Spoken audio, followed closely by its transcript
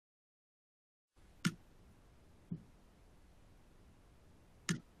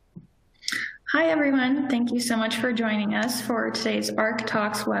Hi, everyone. Thank you so much for joining us for today's ARC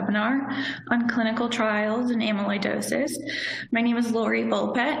Talks webinar on clinical trials and amyloidosis. My name is Lori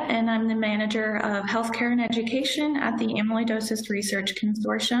Volpet, and I'm the Manager of Healthcare and Education at the Amyloidosis Research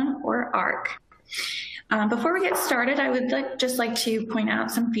Consortium, or ARC. Before we get started, I would just like to point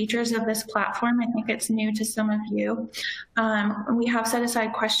out some features of this platform. I think it's new to some of you. We have set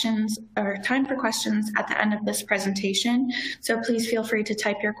aside questions or time for questions at the end of this presentation, so please feel free to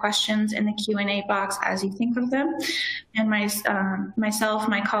type your questions in the Q&A box as you think of them. And myself,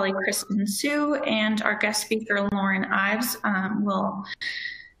 my colleague Kristen Sue, and our guest speaker Lauren Ives will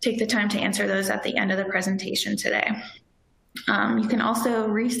take the time to answer those at the end of the presentation today. You can also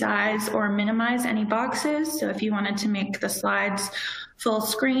resize or minimize any boxes. So if you wanted to make the slides full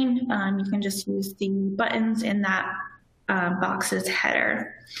screen, you can just use the buttons in that box's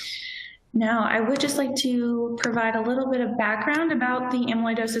header. Now, I would just like to provide a little bit of background about the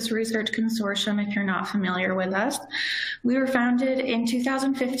Amyloidosis Research Consortium if you're not familiar with us. We were founded in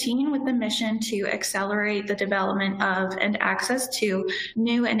 2015 with the mission to accelerate the development of and access to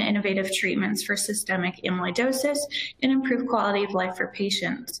new and innovative treatments for systemic amyloidosis and improve quality of life for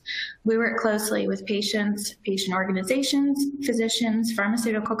patients. We work closely with patients, patient organizations, physicians,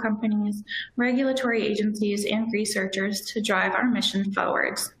 pharmaceutical companies, regulatory agencies, and researchers to drive our mission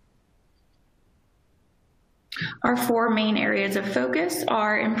forwards. Our four main areas of focus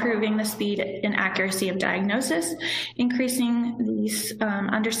are improving the speed and accuracy of diagnosis, increasing the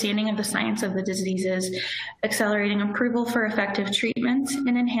understanding of the science of the diseases, accelerating approval for effective treatments,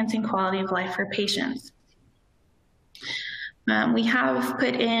 and enhancing quality of life for patients. We have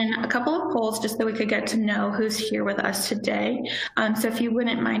put in a couple of polls just so we could get to know who's here with us today. So if you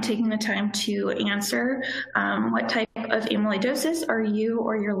wouldn't mind taking the time to answer, what type of amyloidosis are you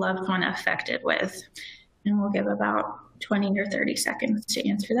or your loved one affected with? And we'll give about 20 or 30 seconds to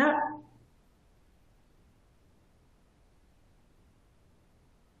answer that.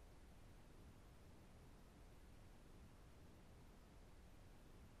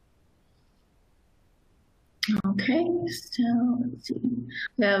 Okay, so let's see.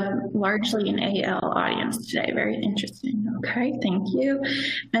 We have largely an AL audience today. Very interesting. Okay, thank you.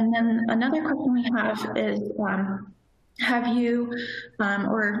 And then another question we have is, have you,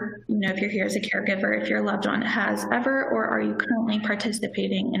 or if you're here as a caregiver, if your loved one has ever or are you currently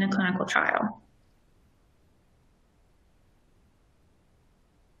participating in a clinical trial?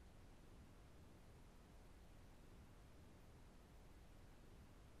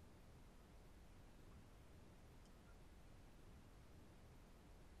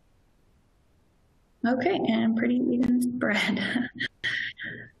 Okay, and pretty even spread.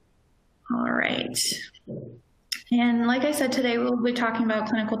 All right. And like I said, today we'll be talking about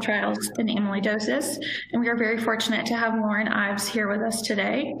clinical trials in amyloidosis, and we are very fortunate to have Lauren Ives here with us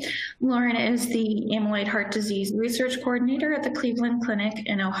today. Lauren is the Amyloid Heart Disease Research Coordinator at the Cleveland Clinic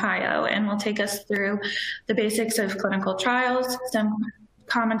in Ohio, and will take us through the basics of clinical trials, some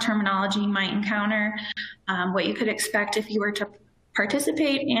common terminology you might encounter, what you could expect if you were to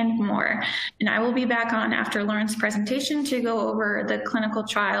participate, and more. And I will be back on after Lauren's presentation to go over the clinical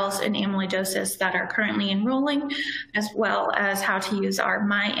trials in amyloidosis that are currently enrolling, as well as how to use our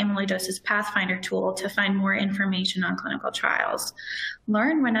My Amyloidosis Pathfinder tool to find more information on clinical trials.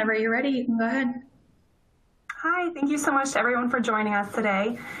 Lauren, whenever you're ready, you can go ahead. Hi, thank you so much to everyone for joining us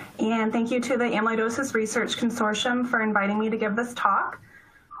today. And thank you to the Amyloidosis Research Consortium for inviting me to give this talk.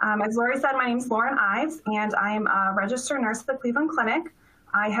 As Lori said, my name is Lauren Ives, and I am a registered nurse at the Cleveland Clinic.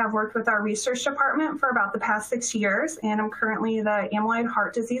 I have worked with our research department for about the past 6 years, and I'm currently the Amyloid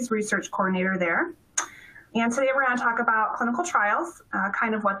Heart Disease Research Coordinator there. And today we're going to talk about clinical trials,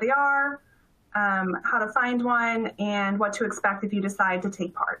 kind of what they are, how to find one, and what to expect if you decide to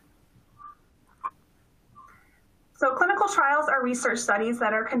take part. So clinical trials are research studies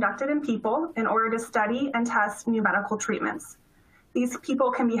that are conducted in people in order to study and test new medical treatments. These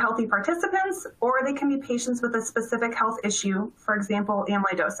people can be healthy participants, or they can be patients with a specific health issue, for example,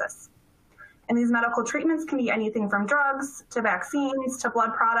 amyloidosis. And these medical treatments can be anything from drugs to vaccines to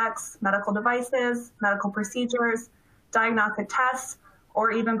blood products, medical devices, medical procedures, diagnostic tests,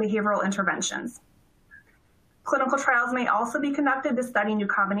 or even behavioral interventions. Clinical trials may also be conducted to study new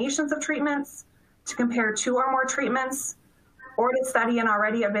combinations of treatments, to compare two or more treatments, or to study an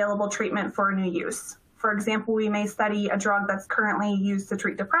already available treatment for new use. For example, we may study a drug that's currently used to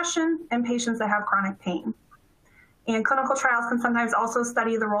treat depression in patients that have chronic pain. And clinical trials can sometimes also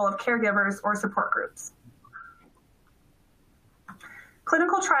study the role of caregivers or support groups.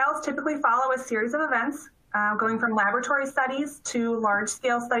 Clinical trials typically follow a series of events, going from laboratory studies to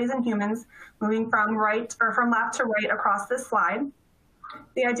large-scale studies in humans, moving from left to right across this slide.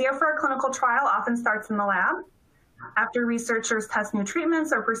 The idea for a clinical trial often starts in the lab. After researchers test new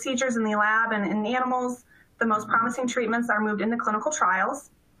treatments or procedures in the lab and in animals, the most promising treatments are moved into clinical trials.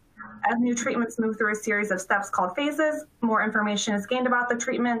 As new treatments move through a series of steps called phases, more information is gained about the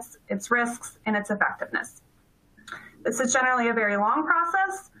treatments, its risks, and its effectiveness. This is generally a very long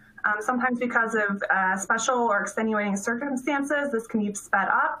process. Sometimes because of special or extenuating circumstances, this can be sped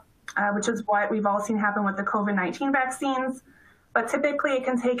up, which is what we've all seen happen with the COVID-19 vaccines. But typically it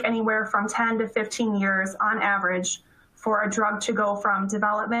can take anywhere from 10 to 15 years on average for a drug to go from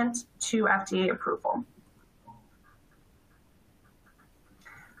development to FDA approval.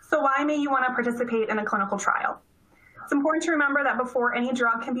 So why may you want to participate in a clinical trial? It's important to remember that before any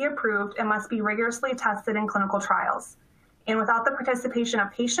drug can be approved, it must be rigorously tested in clinical trials. And without the participation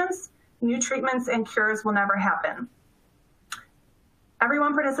of patients, new treatments and cures will never happen.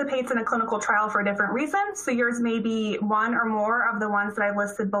 Everyone participates in a clinical trial for a different reason, so yours may be one or more of the ones that I've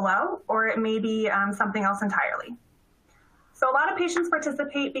listed below, or it may be something else entirely. So a lot of patients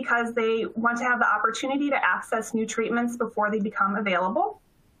participate because they want to have the opportunity to access new treatments before they become available.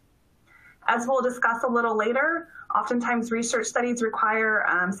 As we'll discuss a little later, oftentimes research studies require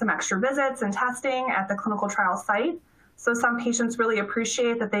some extra visits and testing at the clinical trial site. So some patients really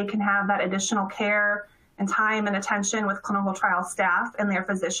appreciate that they can have that additional care and time and attention with clinical trial staff and their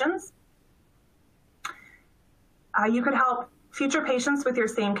physicians. You could help future patients with your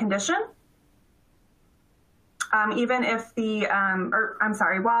same condition. Even if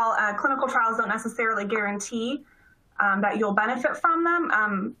while clinical trials don't necessarily guarantee that you'll benefit from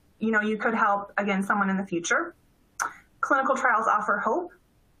them, you could help, again, someone in the future. Clinical trials offer hope.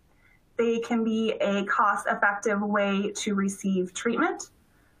 They can be a cost-effective way to receive treatment.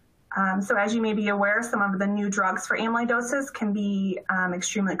 So as you may be aware, some of the new drugs for amyloidosis can be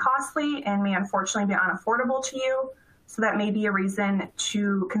extremely costly and may unfortunately be unaffordable to you. So that may be a reason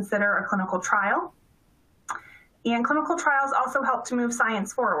to consider a clinical trial. And clinical trials also help to move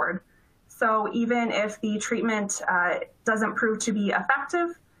science forward. So even if the treatment doesn't prove to be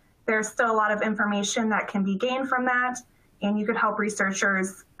effective, there's still a lot of information that can be gained from that, and you could help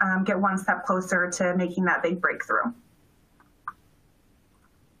researchers get one step closer to making that big breakthrough.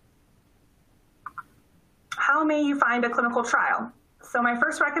 How may you find a clinical trial? So my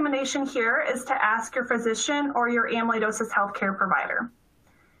first recommendation here is to ask your physician or your amyloidosis healthcare provider.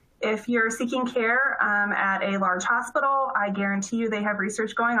 If you're seeking care at a large hospital, I guarantee you they have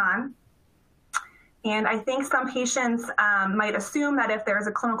research going on. And I think some patients might assume that if there's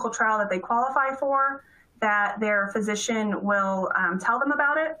a clinical trial that they qualify for, that their physician will tell them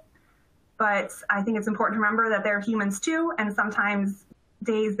about it. But I think it's important to remember that they're humans too, and sometimes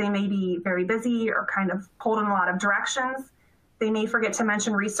days they may be very busy or kind of pulled in a lot of directions. They may forget to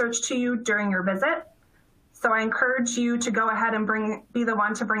mention research to you during your visit. So I encourage you to go ahead and be the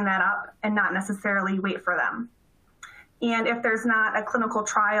one to bring that up and not necessarily wait for them. And if there's not a clinical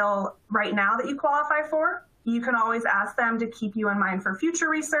trial right now that you qualify for, you can always ask them to keep you in mind for future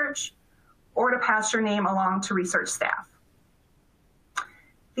research or to pass your name along to research staff.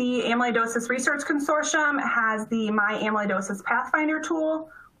 The Amyloidosis Research Consortium has the My Amyloidosis Pathfinder tool,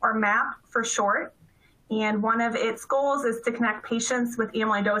 or MAP for short. And one of its goals is to connect patients with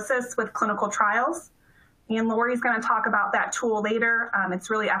amyloidosis with clinical trials. And Lori's going to talk about that tool later. It's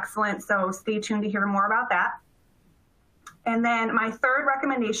really excellent, so stay tuned to hear more about that. And then my third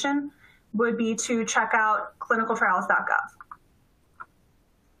recommendation would be to check out clinicaltrials.gov.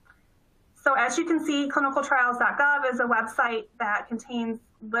 So as you can see, clinicaltrials.gov is a website that contains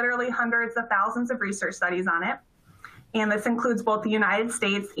literally hundreds of thousands of research studies on it. And this includes both the United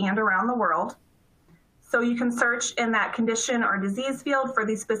States and around the world. So you can search in that condition or disease field for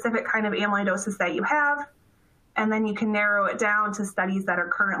the specific kind of amyloidosis that you have. And then you can narrow it down to studies that are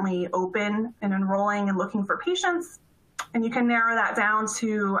currently open and enrolling and looking for patients. And you can narrow that down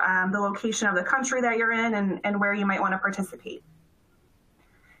to the location of the country that you're in and where you might want to participate.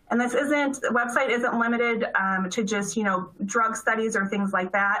 And the website isn't limited to just, drug studies or things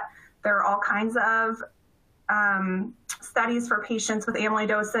like that. There are all kinds of studies for patients with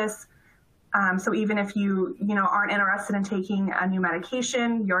amyloidosis. So even if you, aren't interested in taking a new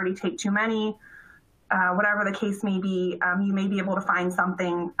medication, you already take too many, whatever the case may be, you may be able to find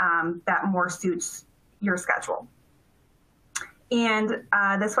something that more suits your schedule. And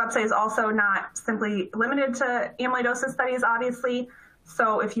this website is also not simply limited to amyloidosis studies, obviously.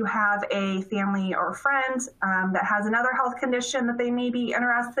 So if you have a family or friend that has another health condition that they may be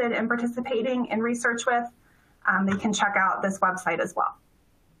interested in participating in research with, they can check out this website as well.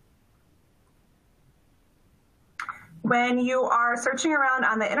 When you are searching around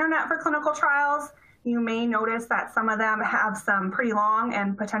on the internet for clinical trials, You may notice that some of them have some pretty long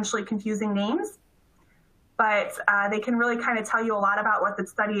and potentially confusing names, but they can really kind of tell you a lot about what the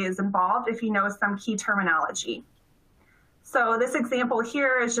study is involved if you know some key terminology. So this example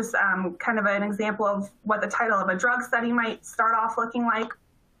here is just kind of an example of what the title of a drug study might start off looking like.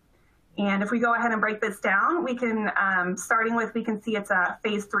 And if we go ahead and break this down, we can, starting with, we can see it's a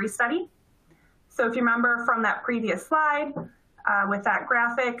phase 3 study. So if you remember from that previous slide, with that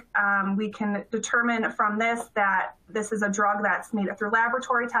graphic, we can determine from this that this is a drug that's made it through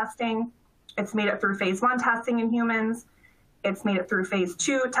laboratory testing. It's made it through phase 1 testing in humans. It's made it through phase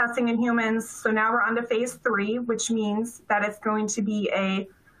 2 testing in humans. So now we're on to phase 3, which means that it's going to be a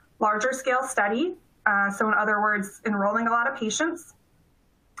larger scale study. So in other words, enrolling a lot of patients.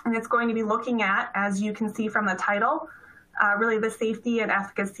 And it's going to be looking at, as you can see from the title, really the safety and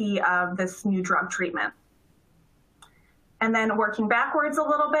efficacy of this new drug treatment. And then working backwards a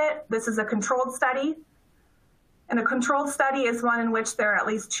little bit, this is a controlled study. And a controlled study is one in which there are at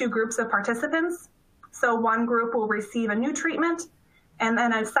least 2 groups of participants. So one group will receive a new treatment, and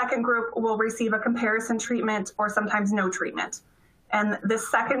then a second group will receive a comparison treatment or sometimes no treatment. And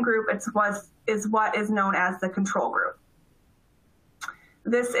this second group is what is known as the control group.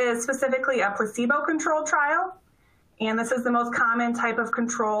 This is specifically a placebo-controlled trial, and this is the most common type of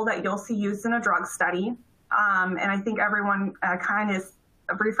control that you'll see used in a drug study. And I think everyone kind of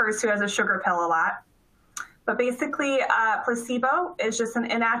refers to as a sugar pill a lot. But basically, placebo is just an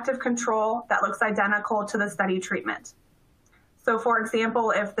inactive control that looks identical to the study treatment. So for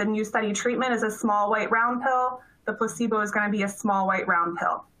example, if the new study treatment is a small white round pill, the placebo is going to be a small white round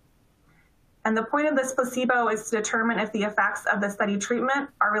pill. And the point of this placebo is to determine if the effects of the study treatment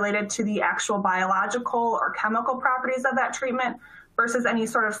are related to the actual biological or chemical properties of that treatment versus any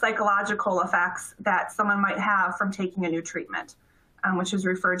sort of psychological effects that someone might have from taking a new treatment, which is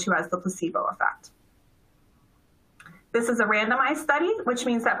referred to as the placebo effect. This is a randomized study, which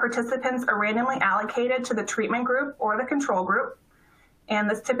means that participants are randomly allocated to the treatment group or the control group. And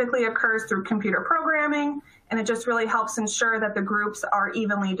this typically occurs through computer programming, and it just really helps ensure that the groups are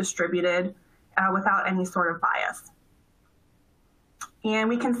evenly distributed without any sort of bias. And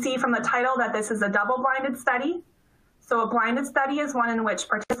we can see from the title that this is a double-blinded study. So a blinded study is one in which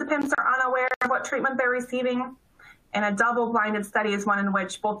participants are unaware of what treatment they're receiving. And a double-blinded study is one in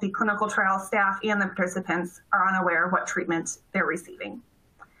which both the clinical trial staff and the participants are unaware of what treatment they're receiving.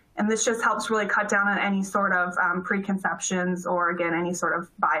 And this just helps really cut down on any sort of preconceptions or, again, any sort of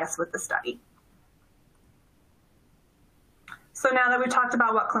bias with the study. So now that we've talked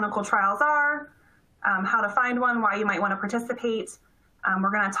about what clinical trials are, how to find one, why you might want to participate,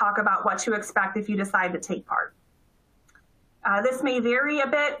 we're going to talk about what to expect if you decide to take part. This may vary a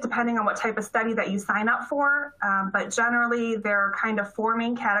bit depending on what type of study that you sign up for, but generally there are kind of 4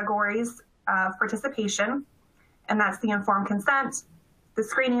 main categories of participation, and that's the informed consent, the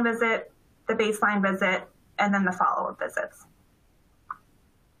screening visit, the baseline visit, and then the follow-up visits.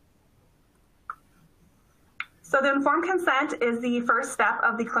 So the informed consent is the first step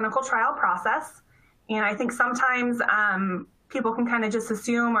of the clinical trial process, and I think sometimes people can kind of just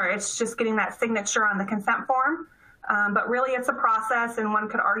assume, or it's just getting that signature on the consent form. But really it's a process, and one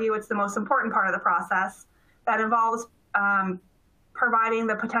could argue it's the most important part of the process that involves providing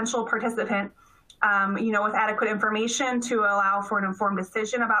the potential participant, with adequate information to allow for an informed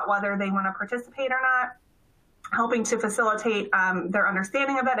decision about whether they want to participate or not, helping to facilitate their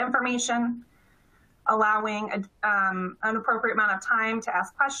understanding of that information, allowing an appropriate amount of time to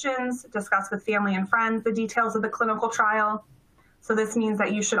ask questions, discuss with family and friends the details of the clinical trial. So this means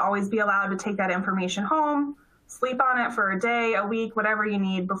that you should always be allowed to take that information home, sleep on it for a day, a week, whatever you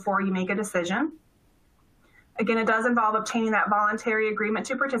need before you make a decision. Again, it does involve obtaining that voluntary agreement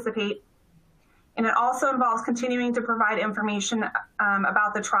to participate, and it also involves continuing to provide information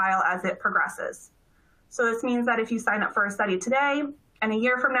about the trial as it progresses. So this means that if you sign up for a study today, and a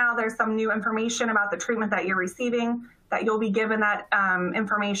year from now there's some new information about the treatment that you're receiving, that you'll be given that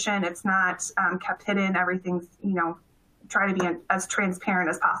information. It's not kept hidden. Everything's, try to be as transparent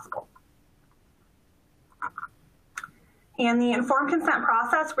as possible. And the informed consent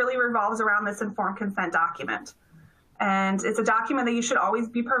process really revolves around this informed consent document. And it's a document that you should always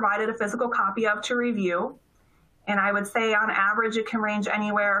be provided a physical copy of to review. And I would say on average, it can range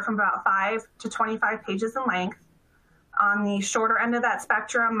anywhere from about 5 to 25 pages in length. On the shorter end of that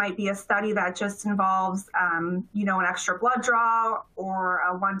spectrum might be a study that just involves, an extra blood draw or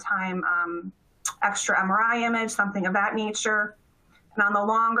a one-time extra MRI image, something of that nature. And on the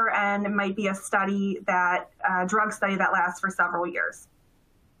longer end, it might be a study drug study that lasts for several years.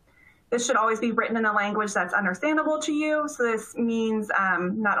 This should always be written in a language that's understandable to you. So this means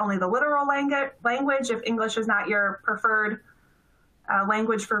not only the literal language, if English is not your preferred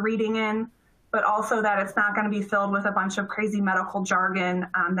language for reading in, but also that it's not going to be filled with a bunch of crazy medical jargon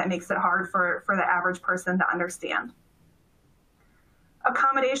that makes it hard for the average person to understand.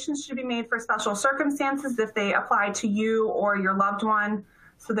 Accommodations should be made for special circumstances if they apply to you or your loved one.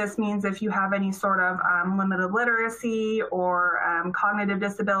 So this means if you have any sort of limited literacy or cognitive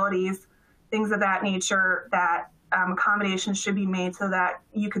disabilities, things of that nature, that accommodations should be made so that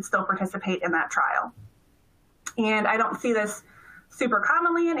you could still participate in that trial. And I don't see this super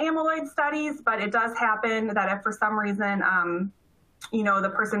commonly in amyloid studies, but it does happen that if for some reason,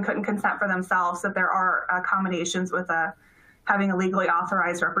 the person couldn't consent for themselves, that there are accommodations with having a legally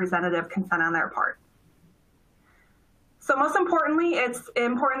authorized representative consent on their part. So most importantly, it's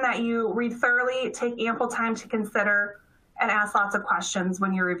important that you read thoroughly, take ample time to consider, and ask lots of questions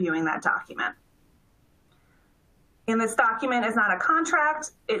when you're reviewing that document. And this document is not a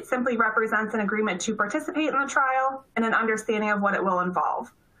contract. It simply represents an agreement to participate in the trial and an understanding of what it will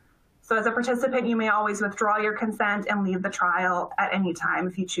involve. So as a participant, you may always withdraw your consent and leave the trial at any time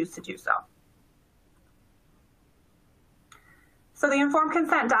if you choose to do so. So the informed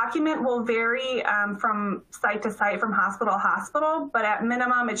consent document will vary from site to site, from hospital to hospital, but at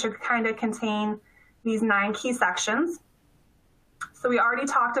minimum, it should kind of contain these 9 key sections. So we already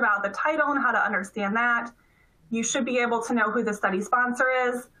talked about the title and how to understand that. You should be able to know who the study sponsor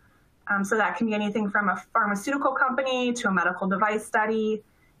is. So that can be anything from a pharmaceutical company to a medical device study.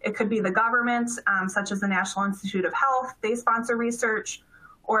 It could be the government, such as the National Institute of Health. They sponsor research,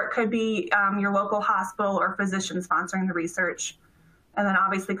 or it could be your local hospital or physician sponsoring the research. And then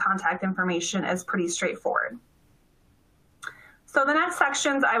obviously contact information is pretty straightforward. So the next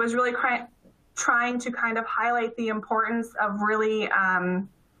sections, I was really trying to kind of highlight the importance of really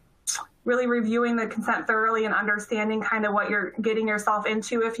reviewing the consent thoroughly and understanding kind of what you're getting yourself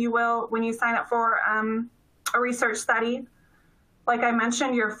into, if you will, when you sign up for a research study. Like I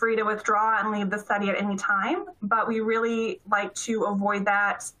mentioned, you're free to withdraw and leave the study at any time, but we really like to avoid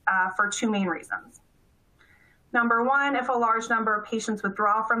that for 2 main reasons. Number one, if a large number of patients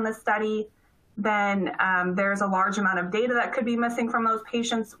withdraw from the study, then there's a large amount of data that could be missing from those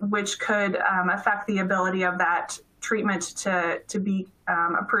patients, which could affect the ability of that treatment to be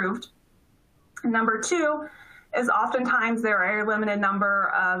approved. Number two is oftentimes there are a limited number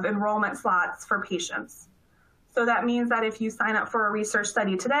of enrollment slots for patients. So that means that if you sign up for a research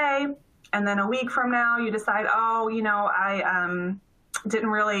study today, and then a week from now you decide, I didn't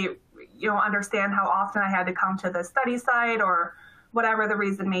really understand how often I had to come to the study site, or whatever the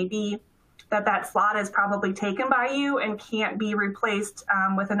reason may be, that slot is probably taken by you and can't be replaced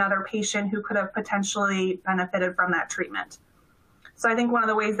with another patient who could have potentially benefited from that treatment. So I think one of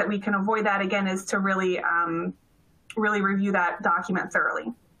the ways that we can avoid that, again, is to really review that document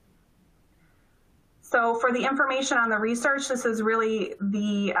thoroughly. So for the information on the research, this is really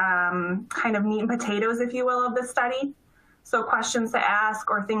the kind of meat and potatoes, if you will, of the study. So questions to ask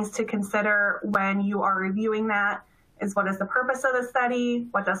or things to consider when you are reviewing that is, what is the purpose of the study?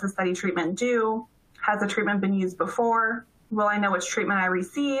 What does the study treatment do? Has the treatment been used before? Will I know which treatment I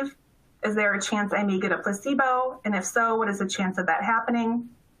receive? Is there a chance I may get a placebo? And if so, what is the chance of that happening?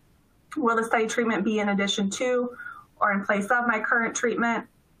 Will the study treatment be in addition to or in place of my current treatment?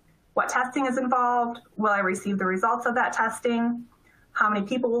 What testing is involved? Will I receive the results of that testing? How many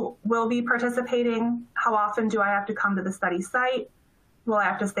people will be participating? How often do I have to come to the study site? Will I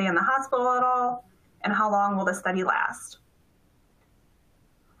have to stay in the hospital at all? And how long will the study last?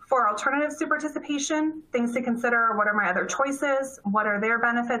 For alternatives to participation, things to consider are, what are my other choices? What are their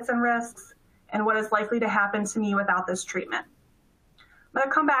benefits and risks? And what is likely to happen to me without this treatment? I'm going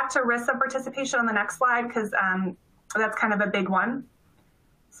to come back to risks of participation on the next slide, because that's kind of a big one.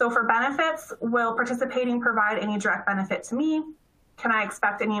 So for benefits, will participating provide any direct benefit to me? Can I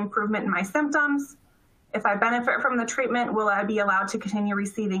expect any improvement in my symptoms? If I benefit from the treatment, will I be allowed to continue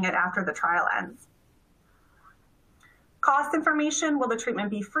receiving it after the trial ends? Cost information, will the treatment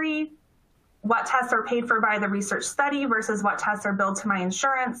be free? What tests are paid for by the research study versus what tests are billed to my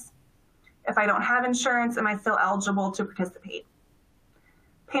insurance? If I don't have insurance, am I still eligible to participate?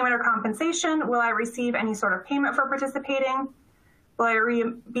 Payment or compensation, will I receive any sort of payment for participating? Will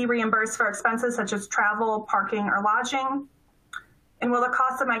I be reimbursed for expenses such as travel, parking, or lodging? And will the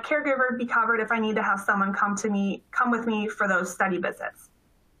cost of my caregiver be covered if I need to have someone come with me for those study visits?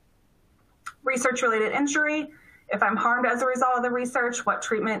 Research-related injury, if I'm harmed as a result of the research, what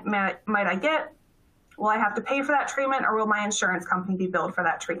treatment might I get? Will I have to pay for that treatment, or will my insurance company be billed for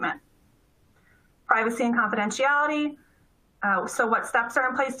that treatment? Privacy and confidentiality, So what steps are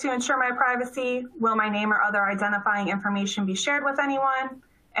in place to ensure my privacy? Will my name or other identifying information be shared with anyone?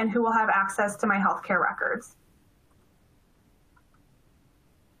 And who will have access to my healthcare records?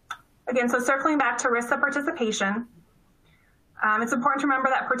 Again, so circling back to risks of participation, it's important to remember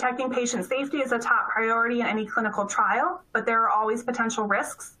that protecting patient safety is a top priority in any clinical trial, but there are always potential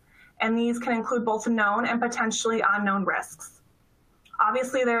risks, and these can include both known and potentially unknown risks.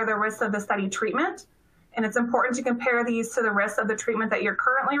 Obviously, there are the risks of the study treatment, and it's important to compare these to the risks of the treatment that you're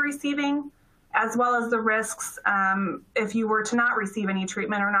currently receiving, as well as the risks if you were to not receive any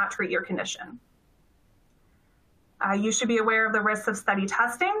treatment or not treat your condition. You should be aware of the risks of study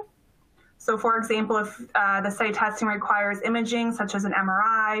testing. So for example, if the study testing requires imaging, such as an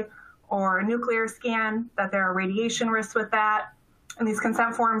MRI or a nuclear scan, that there are radiation risks with that. And these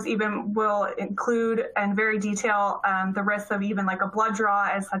consent forms even will include and very detail the risks of even like a blood draw,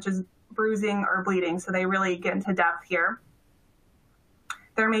 as such as bruising or bleeding. So they really get into depth here.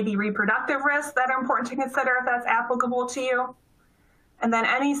 There may be reproductive risks that are important to consider if that's applicable to you. And then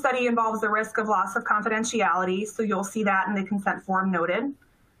any study involves the risk of loss of confidentiality. So you'll see that in the consent form noted.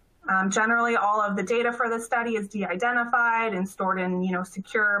 Generally, all of the data for the study is de-identified and stored in,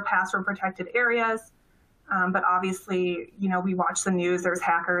 secure, password-protected areas. But obviously, we watch the news. There's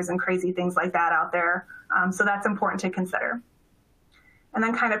hackers and crazy things like that out there. So that's important to consider. And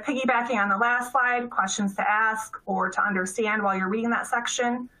then kind of piggybacking on the last slide, questions to ask or to understand while you're reading that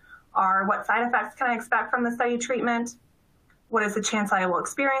section are: what side effects can I expect from the study treatment? What is the chance I will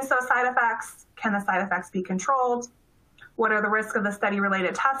experience those side effects? Can the side effects be controlled? What are the risks of the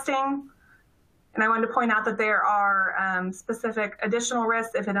study-related testing? And I wanted to point out that there are specific additional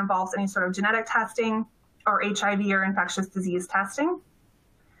risks if it involves any sort of genetic testing or HIV or infectious disease testing.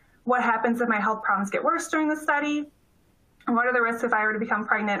 What happens if my health problems get worse during the study? And what are the risks if I were to become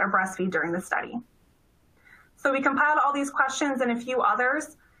pregnant or breastfeed during the study? So we compiled all these questions and a few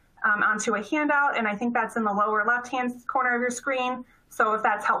others onto a handout, and I think that's in the lower left-hand corner of your screen. So if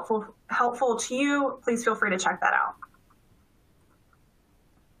that's helpful to you, please feel free to check that out.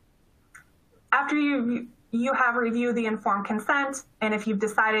 After you have reviewed the informed consent, and if you've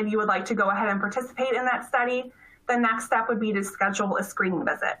decided you would like to go ahead and participate in that study, the next step would be to schedule a screening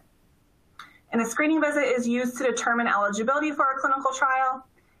visit. And a screening visit is used to determine eligibility for a clinical trial,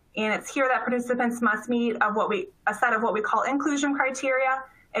 and it's here that participants must meet a set of what we call inclusion criteria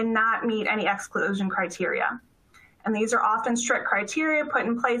and not meet any exclusion criteria. And these are often strict criteria put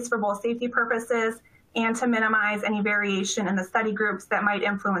in place for both safety purposes and to minimize any variation in the study groups that might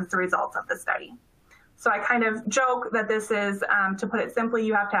influence the results of the study. So I kind of joke that this is, to put it simply,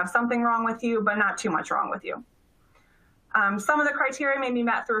 you have to have something wrong with you, but not too much wrong with you. Some of the criteria may be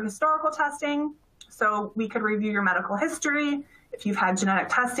met through historical testing. So we could review your medical history, if you've had genetic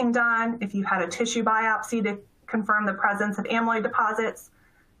testing done, if you've had a tissue biopsy to confirm the presence of amyloid deposits.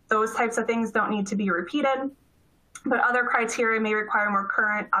 Those types of things don't need to be repeated, but other criteria may require more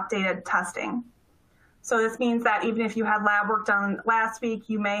current, updated testing. So this means that even if you had lab work done last week,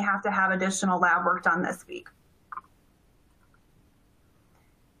 you may have to have additional lab work done this week.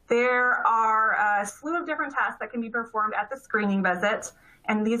 There are a slew of different tests that can be performed at the screening visit,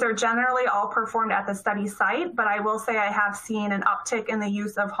 and these are generally all performed at the study site, but I will say I have seen an uptick in the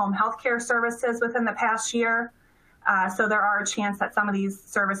use of home healthcare services within the past year. So there are a chance that some of these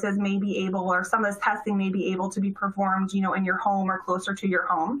services may be able, or some of this testing may be able to be performed, in your home or closer to your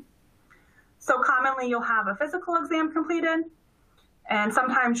home. So commonly you'll have a physical exam completed, and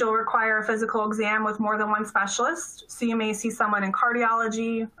sometimes you'll require a physical exam with more than one specialist. So you may see someone in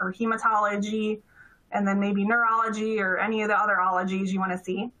cardiology or hematology, and then maybe neurology or any of the other ologies you want to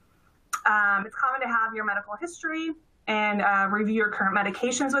see. It's common to have your medical history and review your current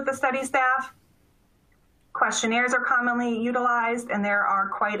medications with the study staff. Questionnaires are commonly utilized, and there are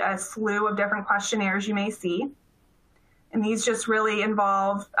quite a slew of different questionnaires you may see. And these just really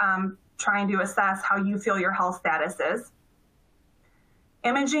involve trying to assess how you feel your health status is.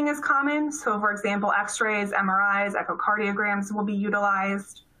 Imaging is common. So for example, x-rays, MRIs, echocardiograms will be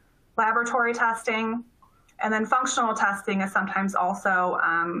utilized, laboratory testing, and then functional testing is sometimes also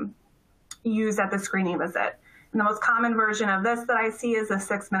used at the screening visit. And the most common version of this that I see is a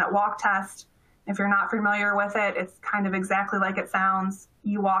 6-minute walk test. If you're not familiar with it, it's kind of exactly like it sounds.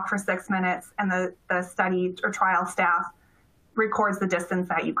 You walk for 6 minutes, and the study or trial staff records the distance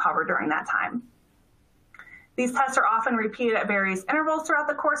that you cover during that time. These tests are often repeated at various intervals throughout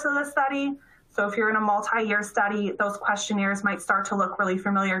the course of the study. So if you're in a multi-year study, those questionnaires might start to look really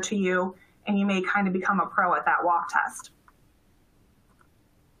familiar to you, and you may kind of become a pro at that walk test.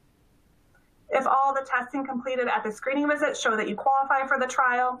 If all the testing completed at the screening visit show that you qualify for the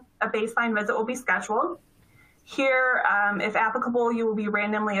trial, a baseline visit will be scheduled. Here, if applicable, you will be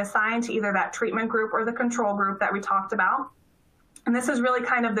randomly assigned to either that treatment group or the control group that we talked about. And this is really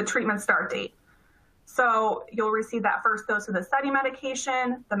kind of the treatment start date. So you'll receive that first dose of the study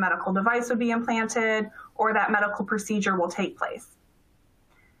medication, the medical device would be implanted, or that medical procedure will take place.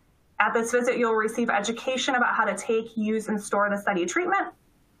 At this visit, you'll receive education about how to take, use, and store the study treatment.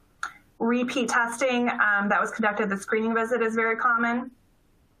 Repeat testing that was conducted at the screening visit is very common.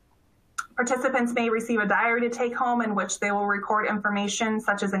 Participants may receive a diary to take home in which they will record information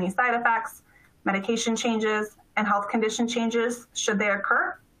such as any side effects, medication changes, and health condition changes should they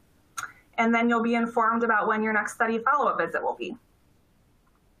occur. And then you'll be informed about when your next study follow-up visit will be.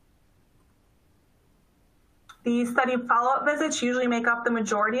 The study follow-up visits usually make up the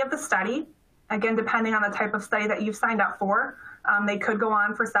majority of the study. Again, depending on the type of study that you've signed up for, they could go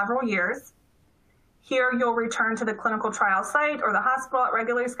on for several years. Here, you'll return to the clinical trial site or the hospital at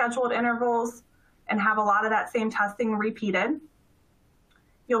regularly scheduled intervals and have a lot of that same testing repeated.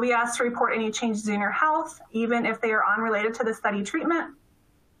 You'll be asked to report any changes in your health, even if they are unrelated to the study treatment.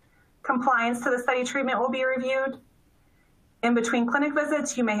 Compliance to the study treatment will be reviewed. In between clinic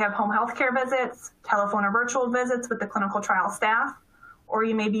visits, you may have home health care visits, telephone or virtual visits with the clinical trial staff, or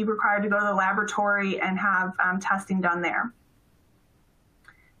you may be required to go to the laboratory and have testing done there.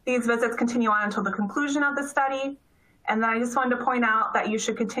 These visits continue on until the conclusion of the study. And then I just wanted to point out that you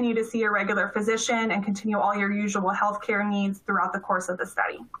should continue to see your regular physician and continue all your usual healthcare needs throughout the course of the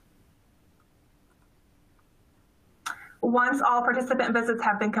study. Once all participant visits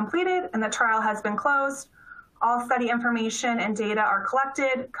have been completed and the trial has been closed, all study information and data are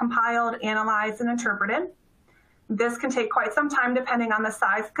collected, compiled, analyzed, and interpreted. This can take quite some time depending on the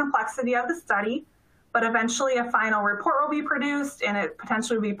size and complexity of the study, but eventually a final report will be produced and it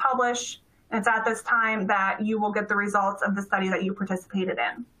potentially will be published. And it's at this time that you will get the results of the study that you participated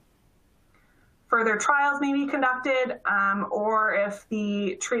in. Further trials may be conducted, or if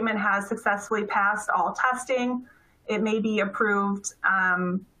the treatment has successfully passed all testing, it may be approved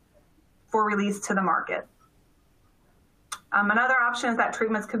for release to the market. Another option is that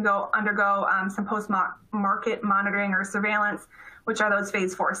treatments can undergo some post-market monitoring or surveillance, which are those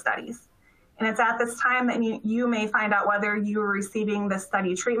phase 4 studies. And it's at this time that you may find out whether you are receiving the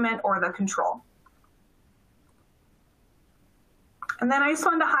study treatment or the control. And then I just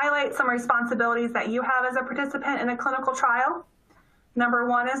wanted to highlight some responsibilities that you have as a participant in a clinical trial. Number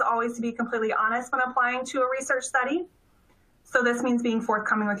one is always to be completely honest when applying to a research study. So this means being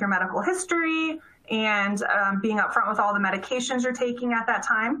forthcoming with your medical history and being upfront with all the medications you're taking at that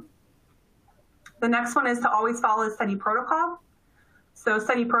time. The next one is to always follow the study protocol. So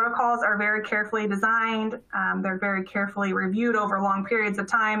study protocols are very carefully designed. They're very carefully reviewed over long periods of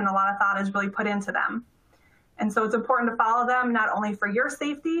time, and a lot of thought is really put into them. And so it's important to follow them, not only for your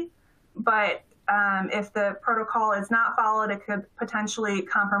safety, but if the protocol is not followed, it could potentially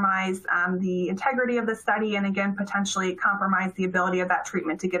compromise the integrity of the study and, again, potentially compromise the ability of that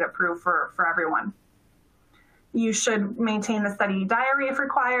treatment to get approved for everyone. You should maintain the study diary if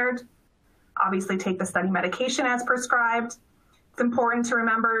required. Obviously, take the study medication as prescribed. It's important to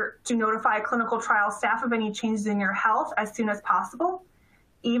remember to notify clinical trial staff of any changes in your health as soon as possible,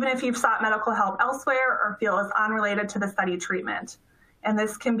 even if you've sought medical help elsewhere or feel it's unrelated to the study treatment. And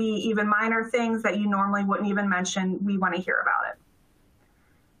this can be even minor things that you normally wouldn't even mention. We want to hear about it.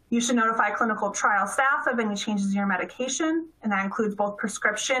 You should notify clinical trial staff of any changes in your medication, and that includes both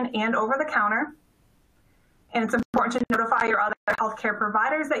prescription and over-the-counter. And it's important to notify your other healthcare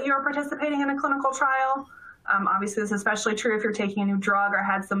providers that you are participating in a clinical trial. Obviously, this is especially true if you're taking a new drug or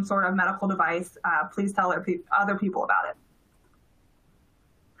had some sort of medical device. Please tell other people about it.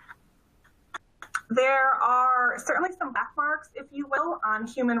 There are certainly some black marks, if you will, on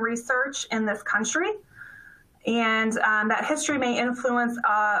human research in this country. And that history may influence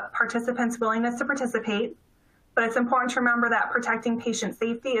participants' willingness to participate. But it's important to remember that protecting patient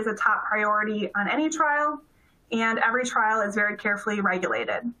safety is a top priority on any trial, and every trial is very carefully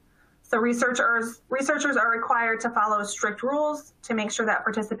regulated. So researchers are required to follow strict rules to make sure that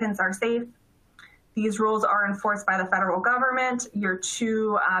participants are safe. These rules are enforced by the federal government. Your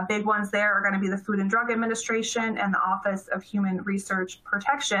two big ones there are going to be the Food and Drug Administration and the Office of Human Research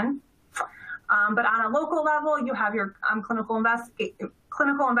Protection. But on a local level, you have your clinical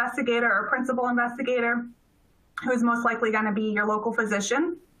investigator or principal investigator, who is most likely going to be your local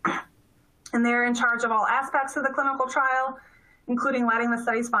physician. And they're in charge of all aspects of the clinical trial, including letting the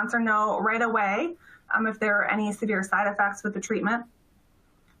study sponsor know right away if there are any severe side effects with the treatment.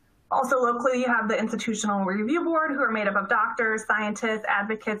 Also locally, you have the Institutional Review Board, who are made up of doctors, scientists,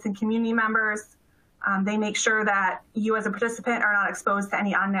 advocates, and community members. They make sure that you as a participant are not exposed to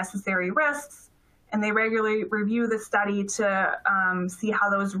any unnecessary risks and they regularly review the study to see how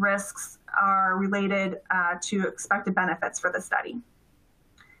those risks are related to expected benefits for the study.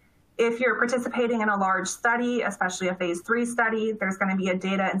 If you're participating in a large study, especially a phase 3 study, there's going to be a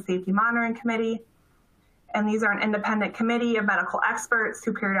data and safety monitoring committee. And these are an independent committee of medical experts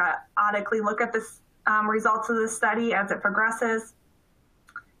who periodically look at the results of the study as it progresses.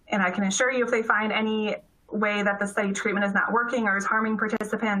 And I can assure you, if they find any way that the study treatment is not working or is harming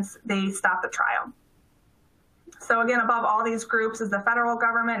participants, they stop the trial. So again, above all these groups is the federal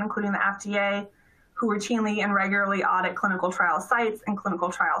government, including the FDA, who routinely and regularly audit clinical trial sites and clinical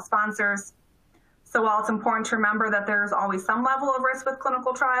trial sponsors. So while it's important to remember that there's always some level of risk with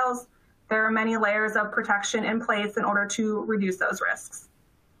clinical trials, there are many layers of protection in place in order to reduce those risks.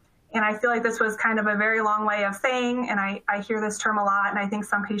 And I feel like this was kind of a very long way of saying, and I hear this term a lot, and I think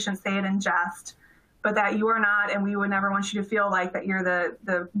some patients say it in jest, but that you are not, and we would never want you to feel like that you're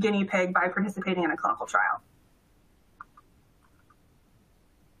the guinea pig by participating in a clinical trial.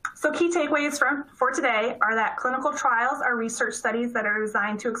 So key takeaways for today are that clinical trials are research studies that are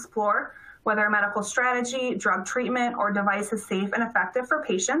designed to explore whether a medical strategy, drug treatment, or device is safe and effective for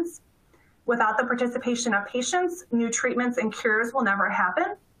patients. Without the participation of patients, new treatments and cures will never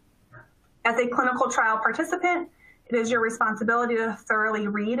happen. As a clinical trial participant, it is your responsibility to thoroughly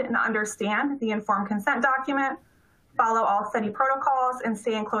read and understand the informed consent document, follow all study protocols, and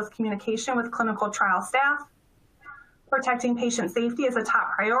stay in close communication with clinical trial staff. Protecting patient safety is a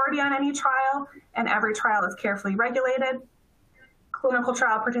top priority on any trial, and every trial is carefully regulated. Clinical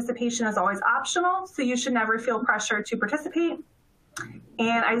trial participation is always optional, so you should never feel pressured to participate.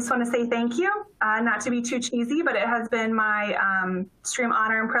 And I just want to say thank you, not to be too cheesy, but it has been my extreme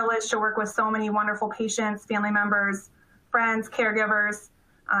honor and privilege to work with so many wonderful patients, family members, friends, caregivers.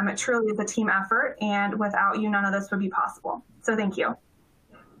 It truly is a team effort, and without you, none of this would be possible. So thank you.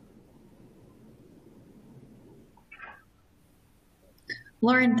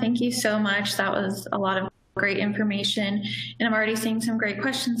 Lauren, thank you so much. That was a lot of great information, and I'm already seeing some great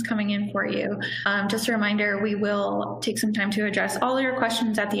questions coming in for you. Just a reminder, we will take some time to address all of your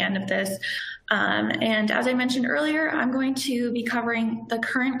questions at the end of this. And as I mentioned earlier, I'm going to be covering the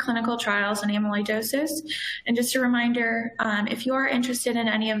current clinical trials in amyloidosis. And just a reminder, if you are interested in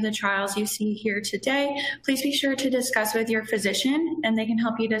any of the trials you see here today, please be sure to discuss with your physician, and they can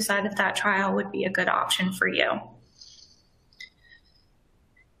help you decide if that trial would be a good option for you.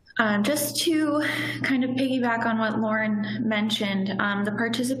 Just to kind of piggyback on what Lauren mentioned, the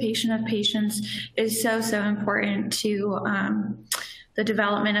participation of patients is so important to the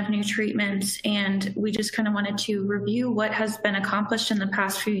development of new treatments, and we just kind of wanted to review what has been accomplished in the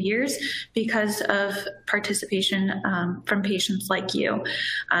past few years because of participation from patients like you.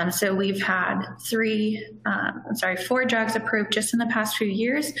 So we've had 4 drugs approved just in the past few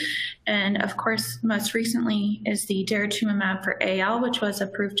years, and of course most recently is the daratumumab for AL, which was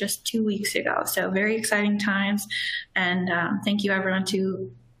approved just 2 weeks ago. So very exciting times, and thank you to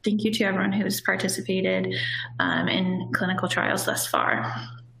everyone who's participated in clinical trials thus far.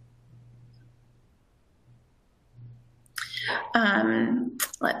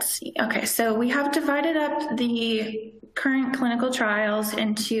 Let's see. Okay, so we have divided up the current clinical trials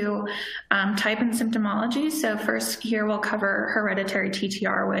into type and symptomology. So first here we'll cover hereditary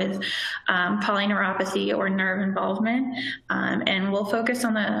TTR with polyneuropathy or nerve involvement. And we'll focus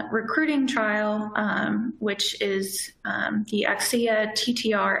on the recruiting trial, which is the Axia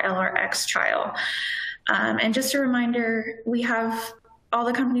TTR LRX trial. And just a reminder, we have all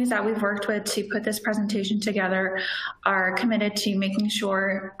the companies that we've worked with to put this presentation together are committed to making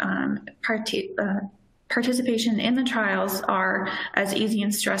sure participation in the trials are as easy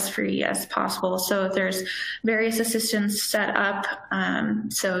and stress-free as possible. So there's various assistance set up,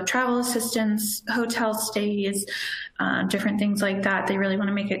 so travel assistance, hotel stays, different things like that. They really want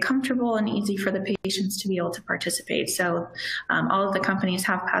to make it comfortable and easy for the patients to be able to participate. So all of the companies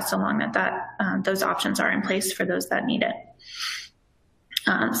have passed along that those options are in place for those that need it.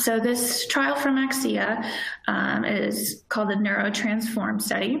 So this trial from Axia is called the Neurotransform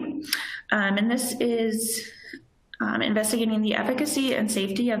study, and this is investigating the efficacy and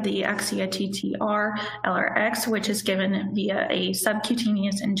safety of the Axia TTR LRX, which is given via a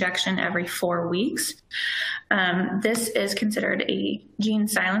subcutaneous injection every 4 weeks. This is considered a gene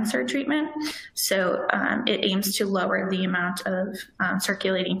silencer treatment, so it aims to lower the amount of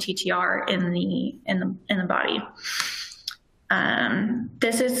circulating TTR in the body.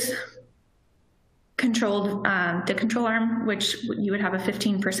 This is controlled, the control arm, which you would have a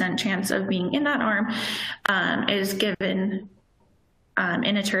 15% chance of being in that arm, is given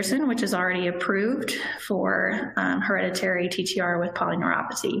inotersen, which is already approved for hereditary TTR with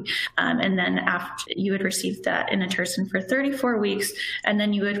polyneuropathy. And then after you would receive that inotersen for 34 weeks, and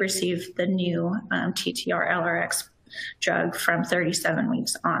then you would receive the new TTR LRX drug from 37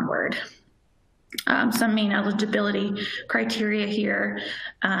 weeks onward. Some main eligibility criteria here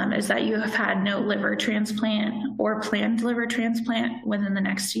is that you have had no liver transplant or planned liver transplant within the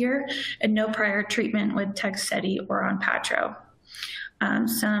next year, and no prior treatment with Tegsedi or Onpattro.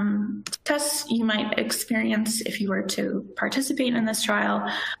 Some tests you might experience if you were to participate in this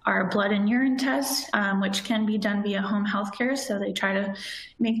trial are blood and urine tests, which can be done via home healthcare. So they try to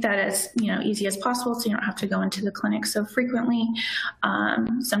make that as easy as possible, so you don't have to go into the clinic so frequently.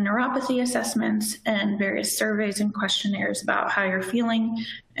 Some neuropathy assessments and various surveys and questionnaires about how you're feeling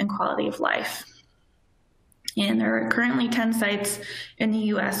and quality of life. And there are currently 10 sites in the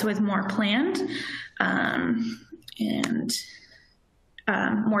U.S. with more planned, and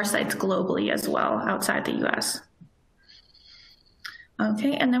more sites globally as well outside the U.S.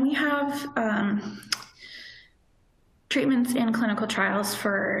 Okay, and then we have treatments in clinical trials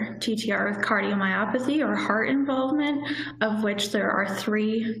for TTR with cardiomyopathy or heart involvement, of which there are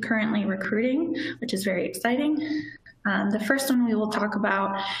 3 currently recruiting, which is very exciting. The first one we will talk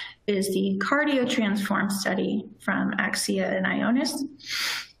about is the CardioTransform study from Axia and Ionis.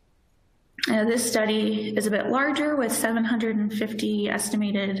 This study is a bit larger, with 750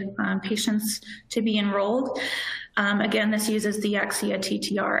 estimated patients to be enrolled. Again, this uses the Axia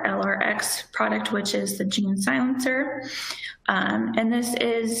TTR LRX product, which is the gene silencer. And this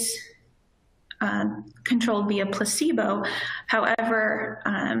is controlled via placebo. However,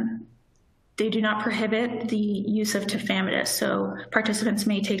 they do not prohibit the use of tafamidis, so participants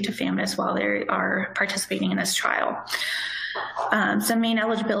may take tafamidis while they are participating in this trial. Some main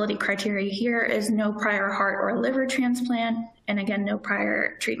eligibility criteria here is no prior heart or liver transplant, and again, no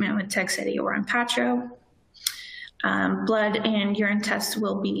prior treatment with Tegsedi or Onpattro. Blood and urine tests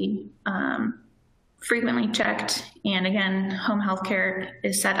will be frequently checked, and again, home health care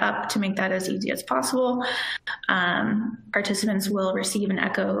is set up to make that as easy as possible. Participants will receive an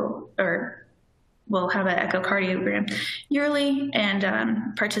echo, or will have an echocardiogram yearly, and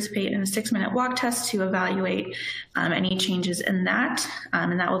participate in a 6-minute walk test to evaluate any changes in that,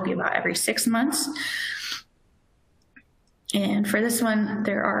 and that will be about every 6 months. And for this one,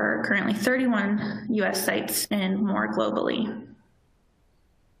 there are currently 31 US sites and more globally.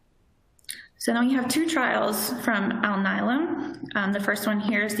 So then we have 2 trials from Alnylam. The first one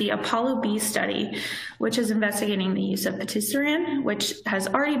here is the Apollo B study, which is investigating the use of patisiran, which has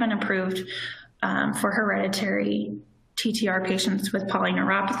already been approved for hereditary TTR patients with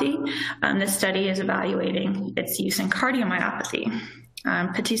polyneuropathy. This study is evaluating its use in cardiomyopathy.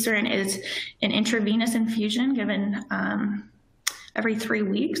 Patisiran is an intravenous infusion given every 3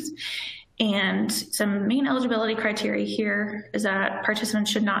 weeks. And some main eligibility criteria here is that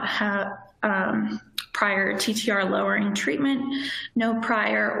participants should not have prior TTR lowering treatment, no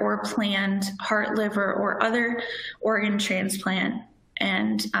prior or planned heart, liver, or other organ transplant,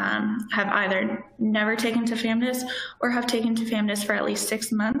 and have either never taken tafamidis or have taken tafamidis for at least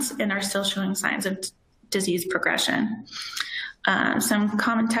 6 months and are still showing signs of disease progression. Some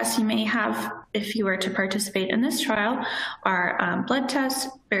common tests you may have if you were to participate in this trial are blood tests,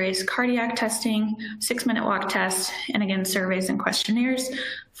 various cardiac testing, 6-minute walk test, and again, surveys and questionnaires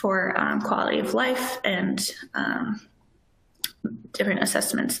for quality of life and different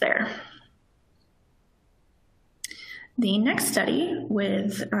assessments there. The next study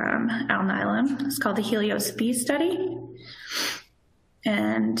with Alnylam is called the Helios B study.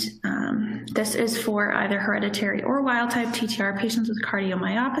 And this is for either hereditary or wild-type TTR patients with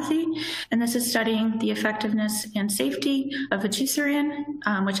cardiomyopathy. And this is studying the effectiveness and safety of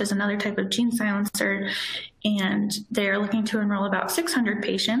vutrisiran, which is another type of gene silencer. And they're looking to enroll about 600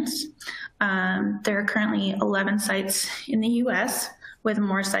 patients. There are currently 11 sites in the US with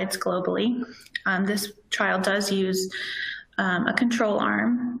more sites globally. This trial does use a control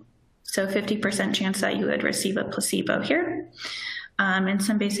arm, so 50% chance that you would receive a placebo here. And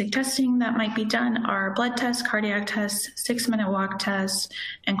some basic testing that might be done are blood tests, cardiac tests, 6-minute walk tests,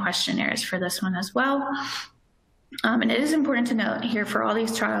 and questionnaires for this one as well. And it is important to note here for all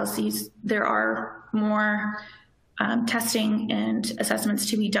these trials, there are more testing and assessments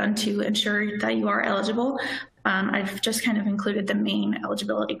to be done to ensure that you are eligible. I've just kind of included the main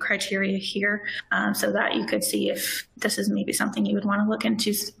eligibility criteria here so that you could see if this is maybe something you would want to look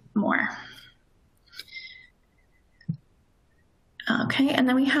into more. Okay, and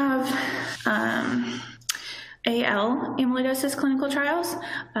then we have AL amyloidosis clinical trials.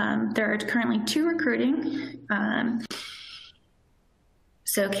 There are currently 2 recruiting.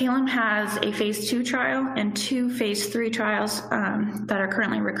 So CALM has a phase 2 trial and 2 phase 3 trials that are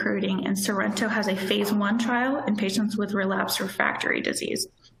currently recruiting, and Sorrento has a phase 1 trial in patients with relapsed refractory disease.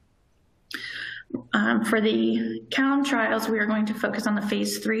 For the CALM trials, we are going to focus on the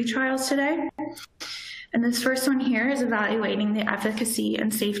phase 3 trials today. And this first one here is evaluating the efficacy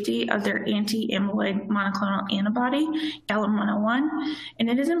and safety of their anti-amyloid monoclonal antibody, GALM-101. And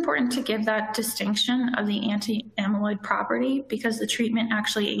it is important to give that distinction of the anti-amyloid property because the treatment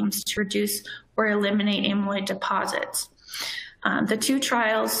actually aims to reduce or eliminate amyloid deposits. The 2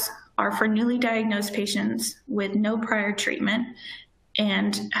 trials are for newly diagnosed patients with no prior treatment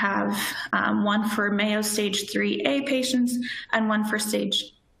and have one for Mayo stage 3A patients and one for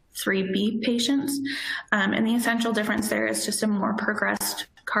stage 3B patients. And the essential difference there is just a more progressed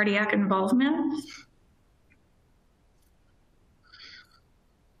cardiac involvement.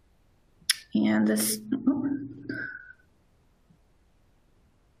 And this,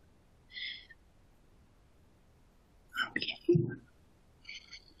 okay.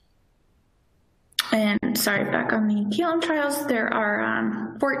 And sorry, back on the CALM trials, there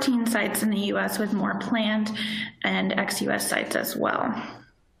are 14 sites in the US with more planned and ex-US sites as well.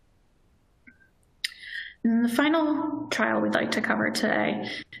 And the final trial we'd like to cover today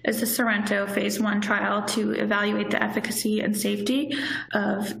is the Sorrento phase 1 trial to evaluate the efficacy and safety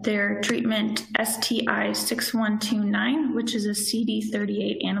of their treatment STI-6129, which is a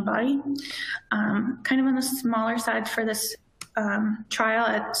CD38 antibody. Kind of on the smaller side for this trial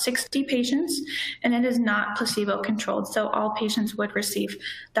at 60 patients, and it is not placebo controlled, so all patients would receive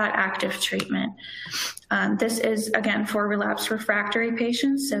that active treatment. This is again for relapsed refractory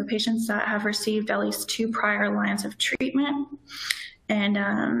patients, so patients that have received at least 2 prior lines of treatment. And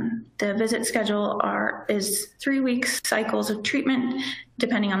the visit schedule is 3-week cycles of treatment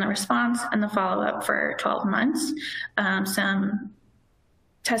depending on the response, and the follow-up for 12 months. Some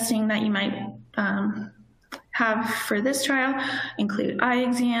testing that you might have for this trial include eye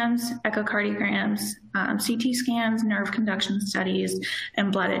exams, echocardiograms, CT scans, nerve conduction studies, and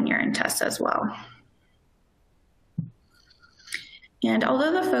blood and urine tests as well. And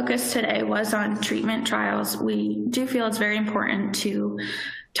although the focus today was on treatment trials, we do feel it's very important to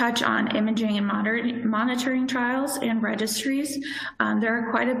touch on imaging and monitoring trials and registries. There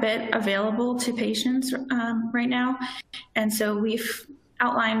are quite a bit available to patients right now, and so we've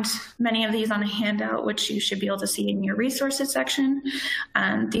outlined many of these on a handout, which you should be able to see in your resources section.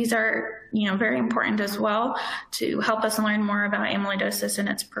 These are, very important as well to help us learn more about amyloidosis and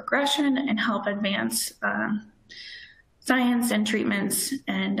its progression and help advance science and treatments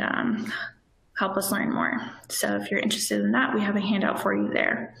and help us learn more. So if you're interested in that, we have a handout for you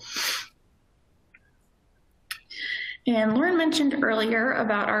there. And Lauren mentioned earlier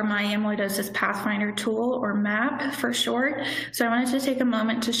about our My Amyloidosis Pathfinder tool, or MAP for short. So I wanted to take a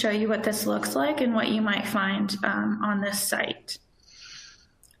moment to show you what this looks like and what you might find on this site.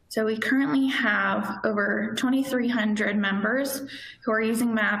 So we currently have over 2,300 members who are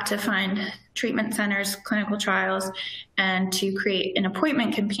using MAP to find treatment centers, clinical trials, and to create an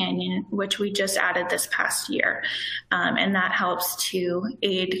appointment companion, which we just added this past year. And that helps to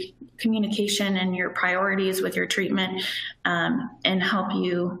aid communication and your priorities with your treatment and help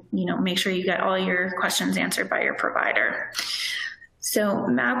you, make sure you get all your questions answered by your provider. So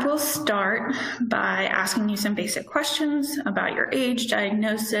MAP will start by asking you some basic questions about your age,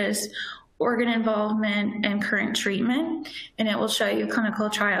 diagnosis, organ involvement, and current treatment, and it will show you clinical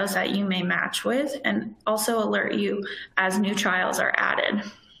trials that you may match with and also alert you as new trials are added.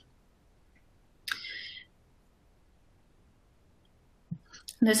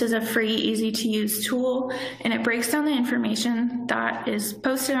 This is a free, easy-to-use tool, and it breaks down the information that is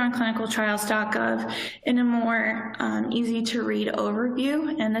posted on clinicaltrials.gov in a more easy-to-read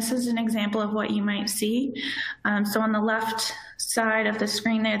overview, and this is an example of what you might see. So on the left side of the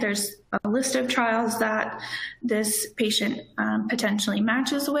screen there's a list of trials that this patient potentially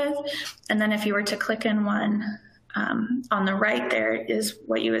matches with, and then if you were to click in one on the right, there is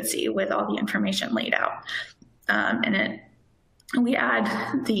what you would see with all the information laid out. We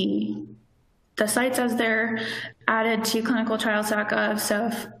add the sites as they're added to clinicaltrials.gov. So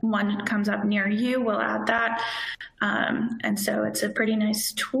if one comes up near you, we'll add that. And so it's a pretty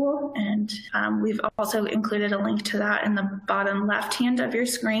nice tool. And we've also included a link to that in the bottom left hand of your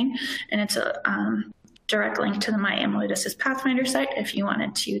screen. And it's a direct link to the My Amyloidosis Pathfinder site if you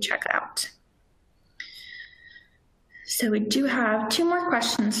wanted to check it out. So we do have 2 more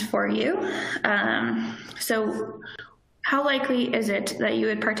questions for you. How likely is it that you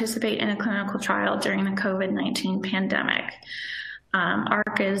would participate in a clinical trial during the COVID-19 pandemic?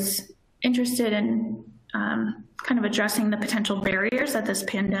 ARC is interested in kind of addressing the potential barriers that this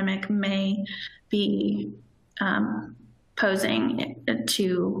pandemic may be posing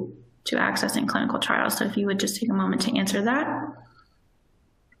to accessing clinical trials. So if you would just take a moment to answer that.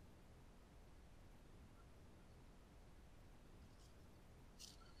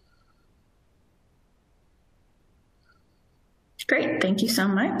 Great, thank you so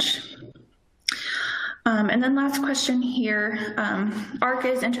much. And then last question here, ARC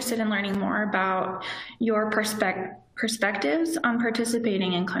is interested in learning more about your perspectives on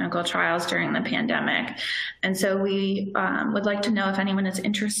participating in clinical trials during the pandemic. And so we would like to know if anyone is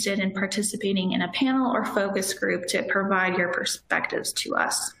interested in participating in a panel or focus group to provide your perspectives to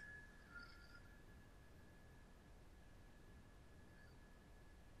us.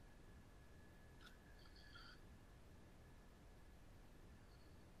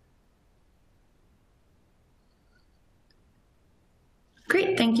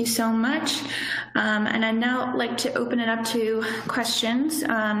 Great, thank you so much. And I'd now like to open it up to questions.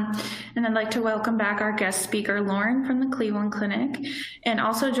 And I'd like to welcome back our guest speaker, Lauren from the Cleveland Clinic. And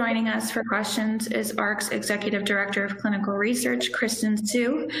also joining us for questions is ARC's Executive Director of Clinical Research, Kristen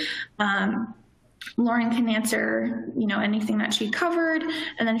Sue. Lauren can answer, anything that she covered.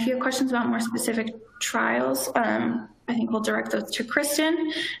 And then if you have questions about more specific trials, I think we'll direct those to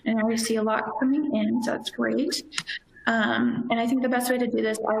Kristen. And I already see a lot coming in, so that's great. And I think the best way to do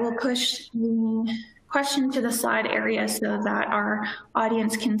this, I will push the question to the slide area so that our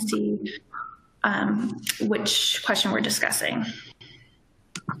audience can see which question we're discussing.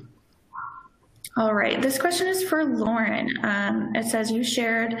 All right, this question is for Lauren. It says you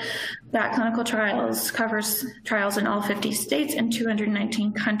shared that clinical trials covers trials in all 50 states and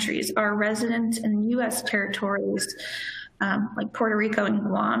 219 countries. Are residents in U.S. territories like Puerto Rico and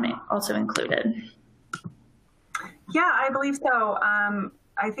Guam also included? Yeah, I believe so.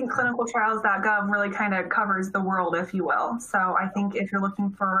 I think clinicaltrials.gov really kind of covers the world, if you will. So I think if you're looking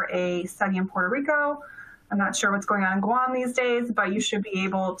for a study in Puerto Rico, I'm not sure what's going on in Guam these days, but you should be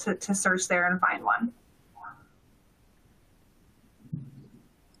able to search there and find one.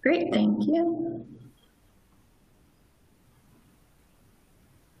 Great, thank you.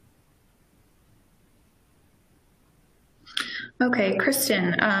 Okay,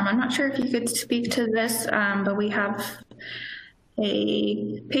 Kristen, I'm not sure if you could speak to this, but we have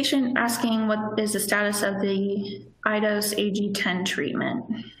a patient asking what is the status of the Ives AG10 treatment.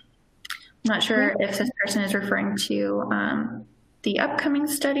 I'm not sure if this person is referring to the upcoming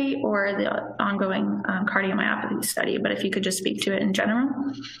study or the ongoing cardiomyopathy study, but if you could just speak to it in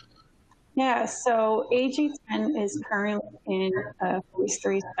general. Yeah, so AG10 is currently in a phase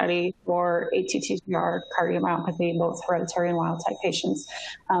 3 study for ATTR cardiomyopathy, both hereditary and wild-type patients.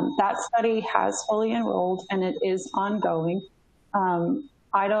 That study has fully enrolled and it is ongoing.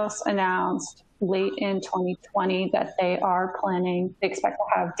 Ives announced late in 2020 that they expect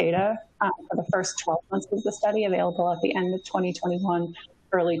to have data for the first 12 months of the study available at the end of 2021,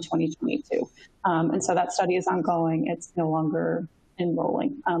 early 2022. And so that study is ongoing. It's no longer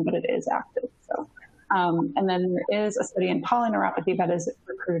enrolling, but it is active. So, and then there is a study in polyneuropathy that is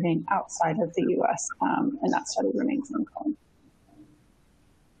recruiting outside of the U.S., and that study remains ongoing.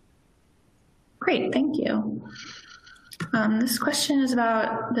 Great, thank you. This question is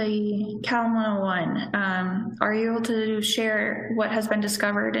about the CAL-101. Are you able to share what has been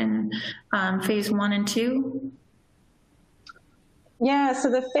discovered in phase 1 and 2? Yeah,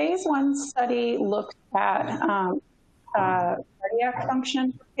 so the phase 1 study looked at cardiac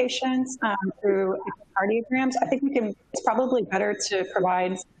function for patients through echocardiograms. I think it's probably better to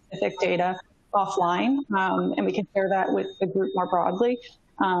provide specific data offline, and we can share that with the group more broadly.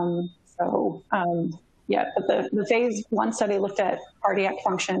 Yeah, but the phase 1 study looked at cardiac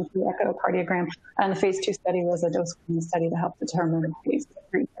function through echocardiogram, and the phase 2 study was a dose study to help determine phase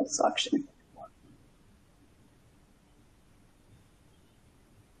 3 dose selection.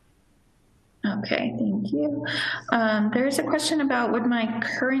 Okay, thank you. There's a question about, would my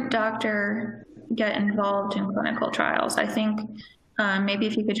current doctor get involved in clinical trials? I think maybe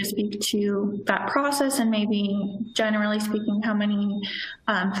if you could just speak to that process and maybe generally speaking, how many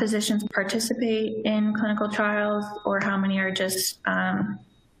physicians participate in clinical trials, or how many are just, or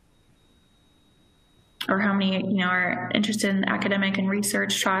how many are interested in academic and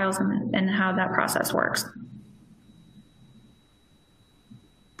research trials, and how that process works.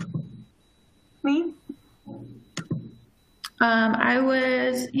 Me? I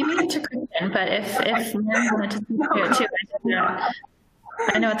was aiming it to Kristen, but if Lauren wanted to speak to it too,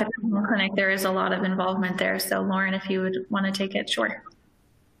 I know at the Cleveland Clinic there is a lot of involvement there. So Lauren, if you would want to take it, sure.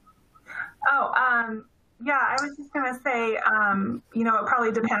 Yeah, I was just going to say, it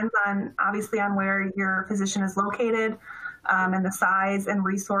probably depends on, obviously, on where your physician is located, and the size and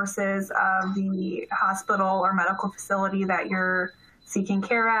resources of the hospital or medical facility that you're seeking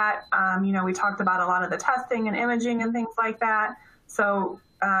care at. We talked about a lot of the testing and imaging and things like that. So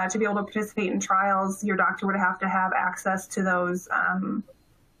to be able to participate in trials, your doctor would have to have access to those,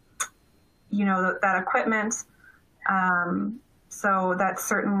 that equipment. So that's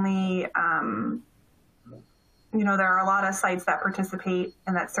certainly, there are a lot of sites that participate,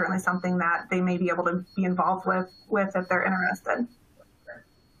 and that's certainly something that they may be able to be involved with if they're interested.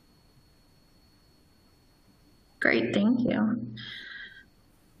 Great, thank you.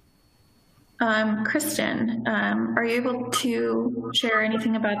 Kristen, are you able to share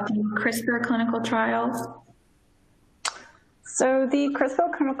anything about the CRISPR clinical trials? So the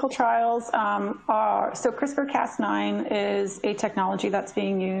CRISPR clinical trials so CRISPR-Cas9 is a technology that's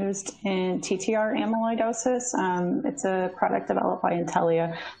being used in TTR amyloidosis. It's a product developed by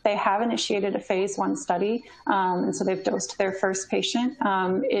Intellia. They have initiated a phase 1 study, and so they've dosed their first patient.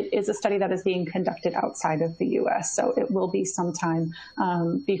 It is a study that is being conducted outside of the US, so it will be some time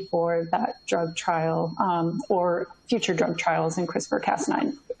before that drug trial or future drug trials in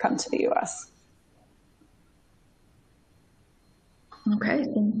CRISPR-Cas9 come to the US. Okay,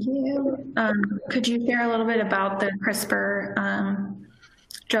 thank you. Could you share a little bit about the CRISPR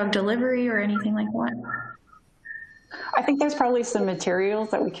drug delivery or anything like that? I think there's probably some materials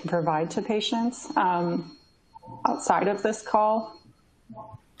that we can provide to patients outside of this call,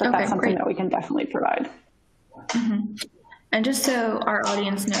 but okay, that's something great. that we can definitely provide. Mm-hmm. And just so our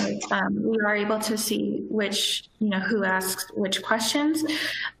audience knows, we are able to see who asks which questions.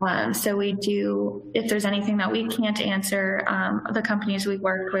 So we do, if there's anything that we can't answer, the companies we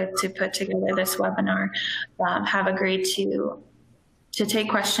work with to put together this webinar have agreed to take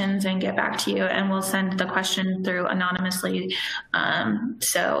questions and get back to you, and we'll send the question through anonymously.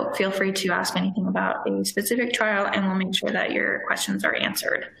 So feel free to ask anything about a specific trial, and we'll make sure that your questions are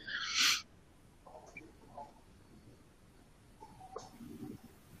answered.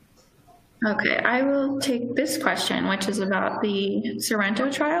 Okay, I will take this question, which is about the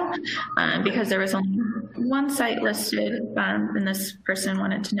Sorrento trial, because there was only one site listed, and this person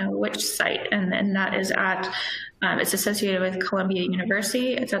wanted to know which site, and that is at, it's associated with Columbia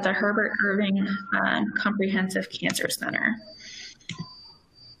University. It's at the Herbert Irving Comprehensive Cancer Center.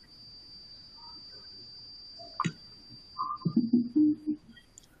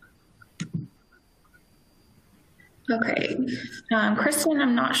 Okay, Kristen,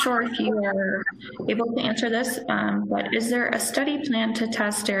 I'm not sure if you are able to answer this, but is there a study plan to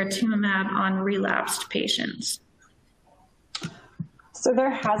test daratumumab on relapsed patients? So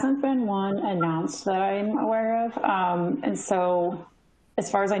there hasn't been one announced that I'm aware of. And so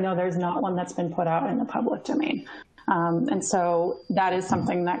as far as I know, there's not one that's been put out in the public domain. And so that is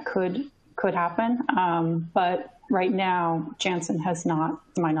something that could happen. But right now, Janssen has not,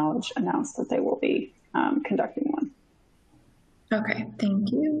 to my knowledge, announced that they will be conducting one. Okay,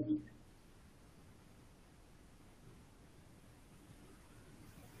 thank you.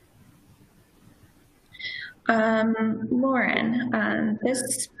 Lauren,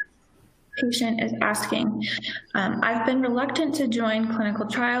 this patient is asking, I've been reluctant to join clinical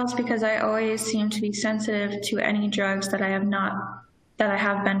trials because I always seem to be sensitive to any drugs that I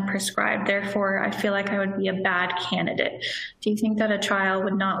have been prescribed. Therefore, I feel like I would be a bad candidate. Do you think that a trial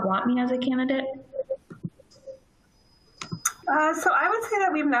would not want me as a candidate? So I would say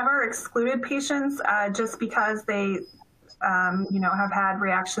that we've never excluded patients just because they, have had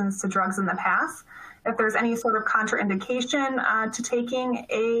reactions to drugs in the past. If there's any sort of contraindication to taking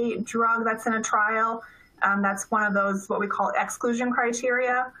a drug that's in a trial, that's one of those what we call exclusion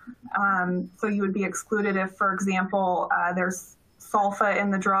criteria. So you would be excluded if, for example, there's sulfa in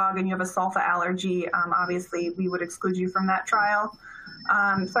the drug and you have a sulfa allergy. Obviously, we would exclude you from that trial.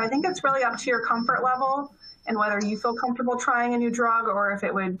 So I think it's really up to your comfort level and whether you feel comfortable trying a new drug or if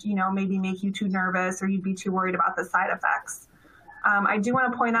it would, maybe make you too nervous or you'd be too worried about the side effects. I do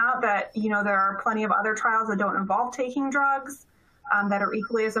want to point out that, there are plenty of other trials that don't involve taking drugs that are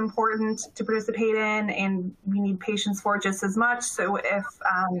equally as important to participate in, and we need patients for just as much. So if,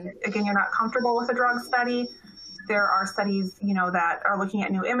 again, you're not comfortable with a drug study, there are studies, that are looking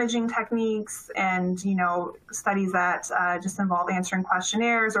at new imaging techniques and, studies that just involve answering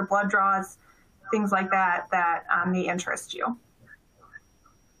questionnaires or blood draws, things like that, that may interest you.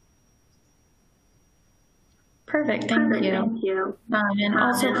 Perfect, thank you. And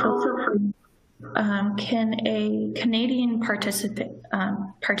also, can a Canadian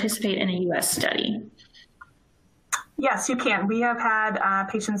participate in a U.S. study? Yes, you can. We have had I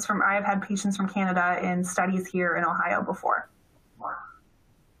have had patients from Canada in studies here in Ohio before.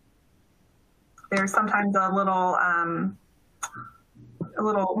 There's sometimes a little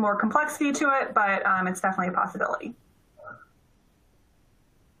more complexity to it, but it's definitely a possibility.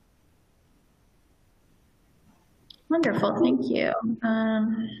 Wonderful, thank you.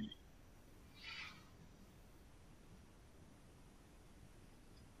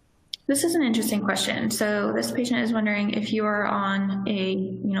 This is an interesting question. So this patient is wondering, if you are on a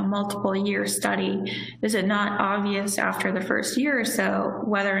multiple year study, is it not obvious after the first year or so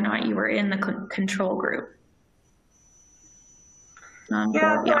whether or not you were in the control group? I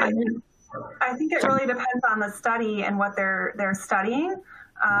think it really depends on the study and what they're studying.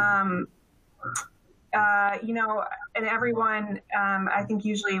 And everyone, I think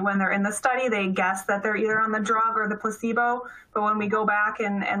usually when they're in the study, they guess that they're either on the drug or the placebo. But when we go back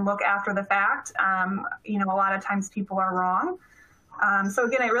and look after the fact, a lot of times people are wrong. So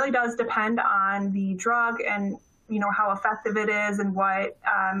again, it really does depend on the drug and, how effective it is and what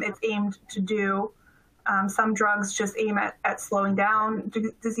it's aimed to do. Some drugs just aim at slowing down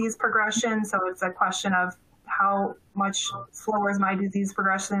disease progression. So it's a question of how much slower is my disease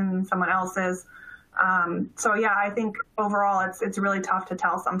progression than someone else's. So yeah, I think overall it's really tough to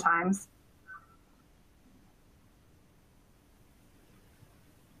tell sometimes.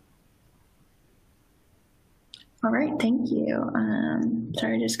 All right, thank you.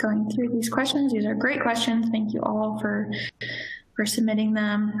 Sorry, just going through these questions. These are great questions. Thank you all for submitting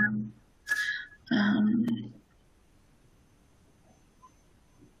them.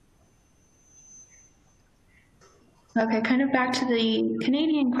 Okay, kind of back to the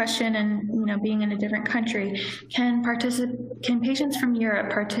Canadian question and being in a different country, can patients from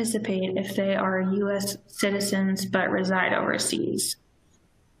Europe participate if they are U.S. citizens but reside overseas?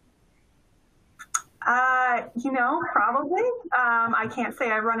 Probably. I can't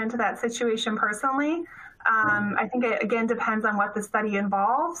say I've run into that situation personally. I think it again depends on what the study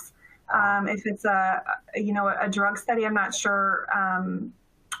involves. If it's a drug study, I'm not sure.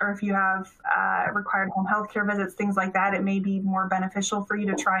 Or if you have required home health care visits, things like that, it may be more beneficial for you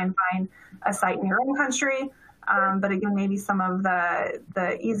to try and find a site in your own country. But again, maybe some of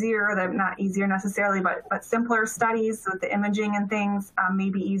the easier, not easier necessarily, but simpler studies with the imaging and things may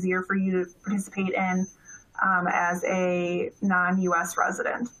be easier for you to participate in as a non-U.S.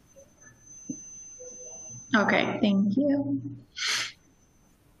 resident. Okay, thank you.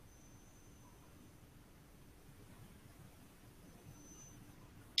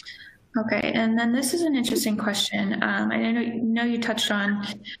 Okay, and then this is an interesting question. I know you touched on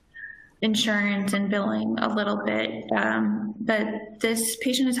insurance and billing a little bit, but this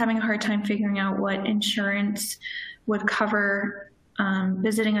patient is having a hard time figuring out what insurance would cover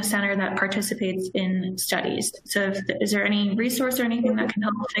visiting a center that participates in studies. So is there any resource or anything that can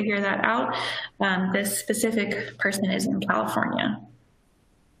help figure that out? This specific person is in California.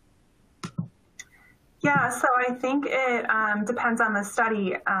 Yeah, so I think it depends on the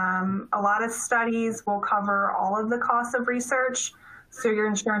study. A lot of studies will cover all of the costs of research. So your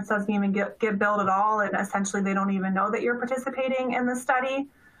insurance doesn't even get billed at all, and essentially they don't even know that you're participating in the study.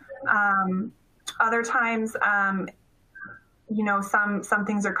 Other times, some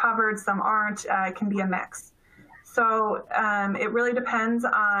things are covered, some aren't. It can be a mix. So it really depends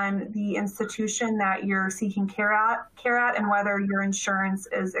on the institution that you're seeking care at and whether your insurance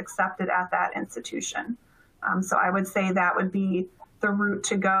is accepted at that institution. So I would say that would be the route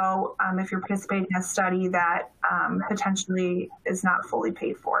to go if you're participating in a study that potentially is not fully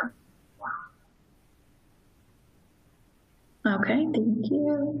paid for. Okay, thank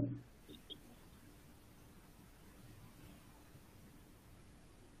you.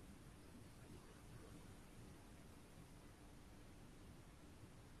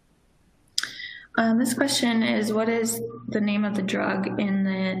 This question is, what is the name of the drug in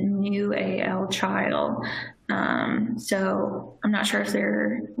the new AL trial? So I'm not sure if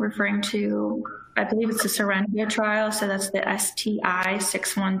they're referring to, I believe it's the Serendia trial, so that's the STI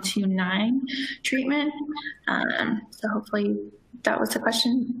 6129 treatment. So hopefully that was the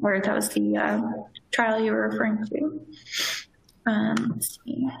question, or that was the trial you were referring to. Let's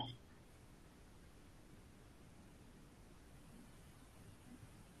see.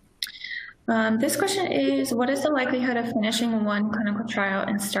 This question is, what is the likelihood of finishing one clinical trial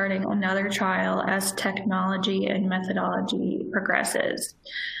and starting another trial as technology and methodology progresses?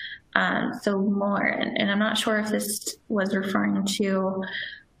 So more, and I'm not sure if this was referring to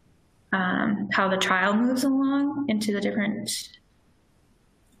how the trial moves along into the different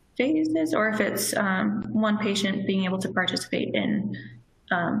phases, or if it's one patient being able to participate in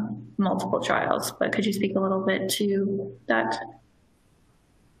multiple trials, but could you speak a little bit to that?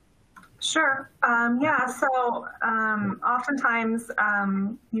 Sure. Yeah, so oftentimes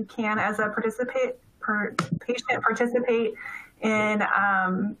you can, as a patient, participate in,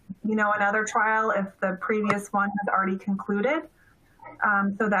 another trial if the previous one has already concluded.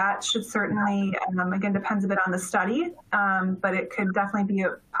 So that should certainly, again, depends a bit on the study, but it could definitely be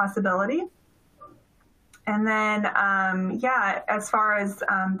a possibility. And then, as far as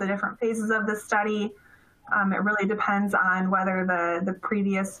the different phases of the study, it really depends on whether the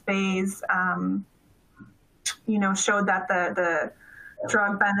previous phase, showed that the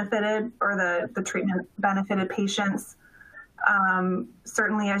drug benefited or the treatment benefited patients.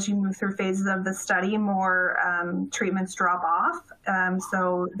 Certainly, as you move through phases of the study, more treatments drop off.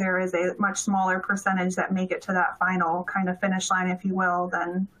 So there is a much smaller percentage that make it to that final kind of finish line, if you will,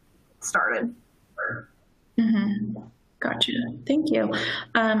 than started. Mm-hmm. Gotcha. Thank you.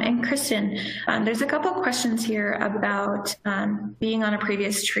 And Kristen, there's a couple questions here about being on a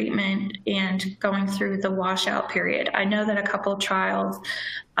previous treatment and going through the washout period. I know that a couple trials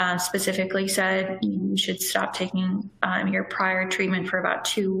specifically said you should stop taking your prior treatment for about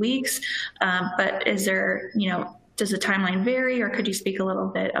 2 weeks, but is there, does the timeline vary, or could you speak a little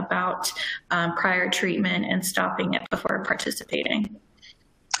bit about prior treatment and stopping it before participating?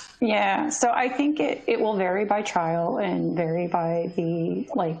 Yeah, so I think it will vary by trial and vary by the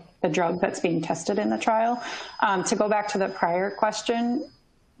drug that's being tested in the trial. To go back to the prior question,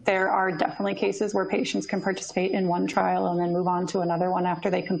 there are definitely cases where patients can participate in one trial and then move on to another one after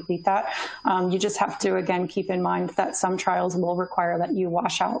they complete that. You just have to, again, keep in mind that some trials will require that you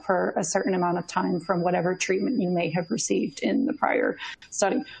wash out for a certain amount of time from whatever treatment you may have received in the prior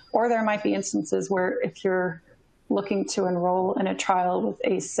study. Or there might be instances where if you're looking to enroll in a trial with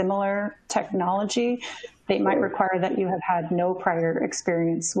a similar technology, they might require that you have had no prior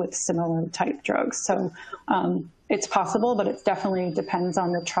experience with similar type drugs. So it's possible, but it definitely depends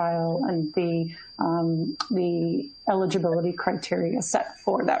on the trial and the eligibility criteria set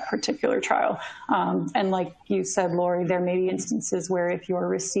for that particular trial. And like you said, Lori, there may be instances where if you're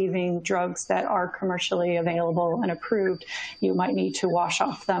receiving drugs that are commercially available and approved, you might need to wash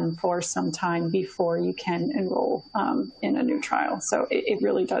off them for some time before you can enroll in a new trial. So it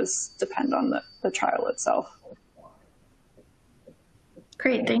really does depend on the trial itself.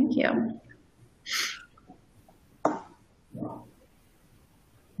 Great, thank you.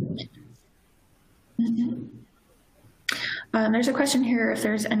 There's a question here if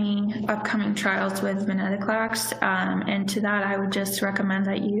there's any upcoming trials with venetoclax, and to that I would just recommend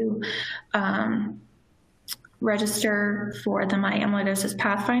that you register for the My Amyloidosis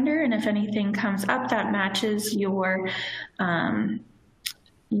Pathfinder, and if anything comes up that matches your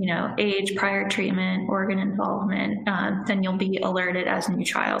age, prior treatment, organ involvement, then you'll be alerted as new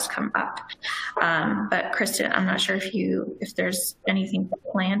trials come up. But Kristen, I'm not sure if there's anything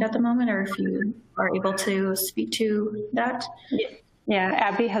planned at the moment, or if you are able to speak to that.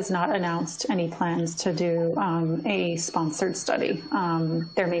 Yeah, AbbVie has not announced any plans to do a sponsored study.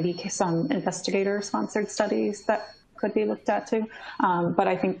 There may be some investigator-sponsored studies that could be looked at too. But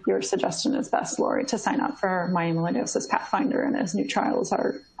I think your suggestion is best, Lori, to sign up for My Amyloidosis Pathfinder. And as new trials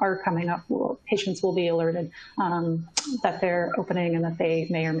are coming up, patients will be alerted that they're opening and that they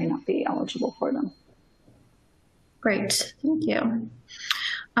may or may not be eligible for them. Great, thank you.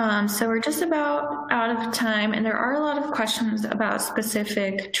 So we're just about out of time, and there are a lot of questions about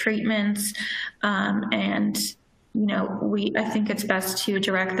specific treatments, and I think it's best to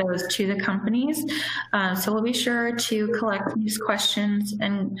direct those to the companies. So we'll be sure to collect these questions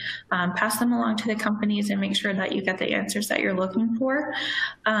and pass them along to the companies and make sure that you get the answers that you're looking for.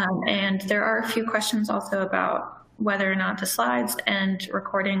 And there are a few questions also about whether or not the slides and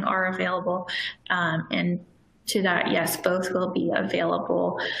recording are available. And to that, yes, both will be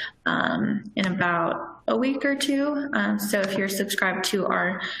available in about a week or two. So if you're subscribed to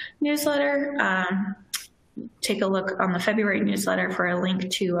our newsletter, take a look on the February newsletter for a link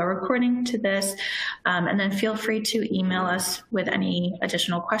to a recording to this, and then feel free to email us with any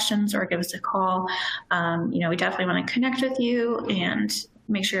additional questions or give us a call. We definitely want to connect with you and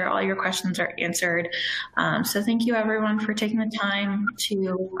make sure all your questions are answered. So thank you everyone for taking the time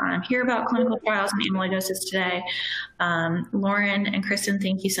to hear about clinical trials and amyloidosis today. Lauren and Kristen,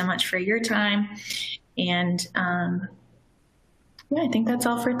 thank you so much for your time. And I think that's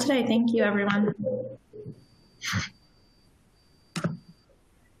all for today. Thank you, everyone.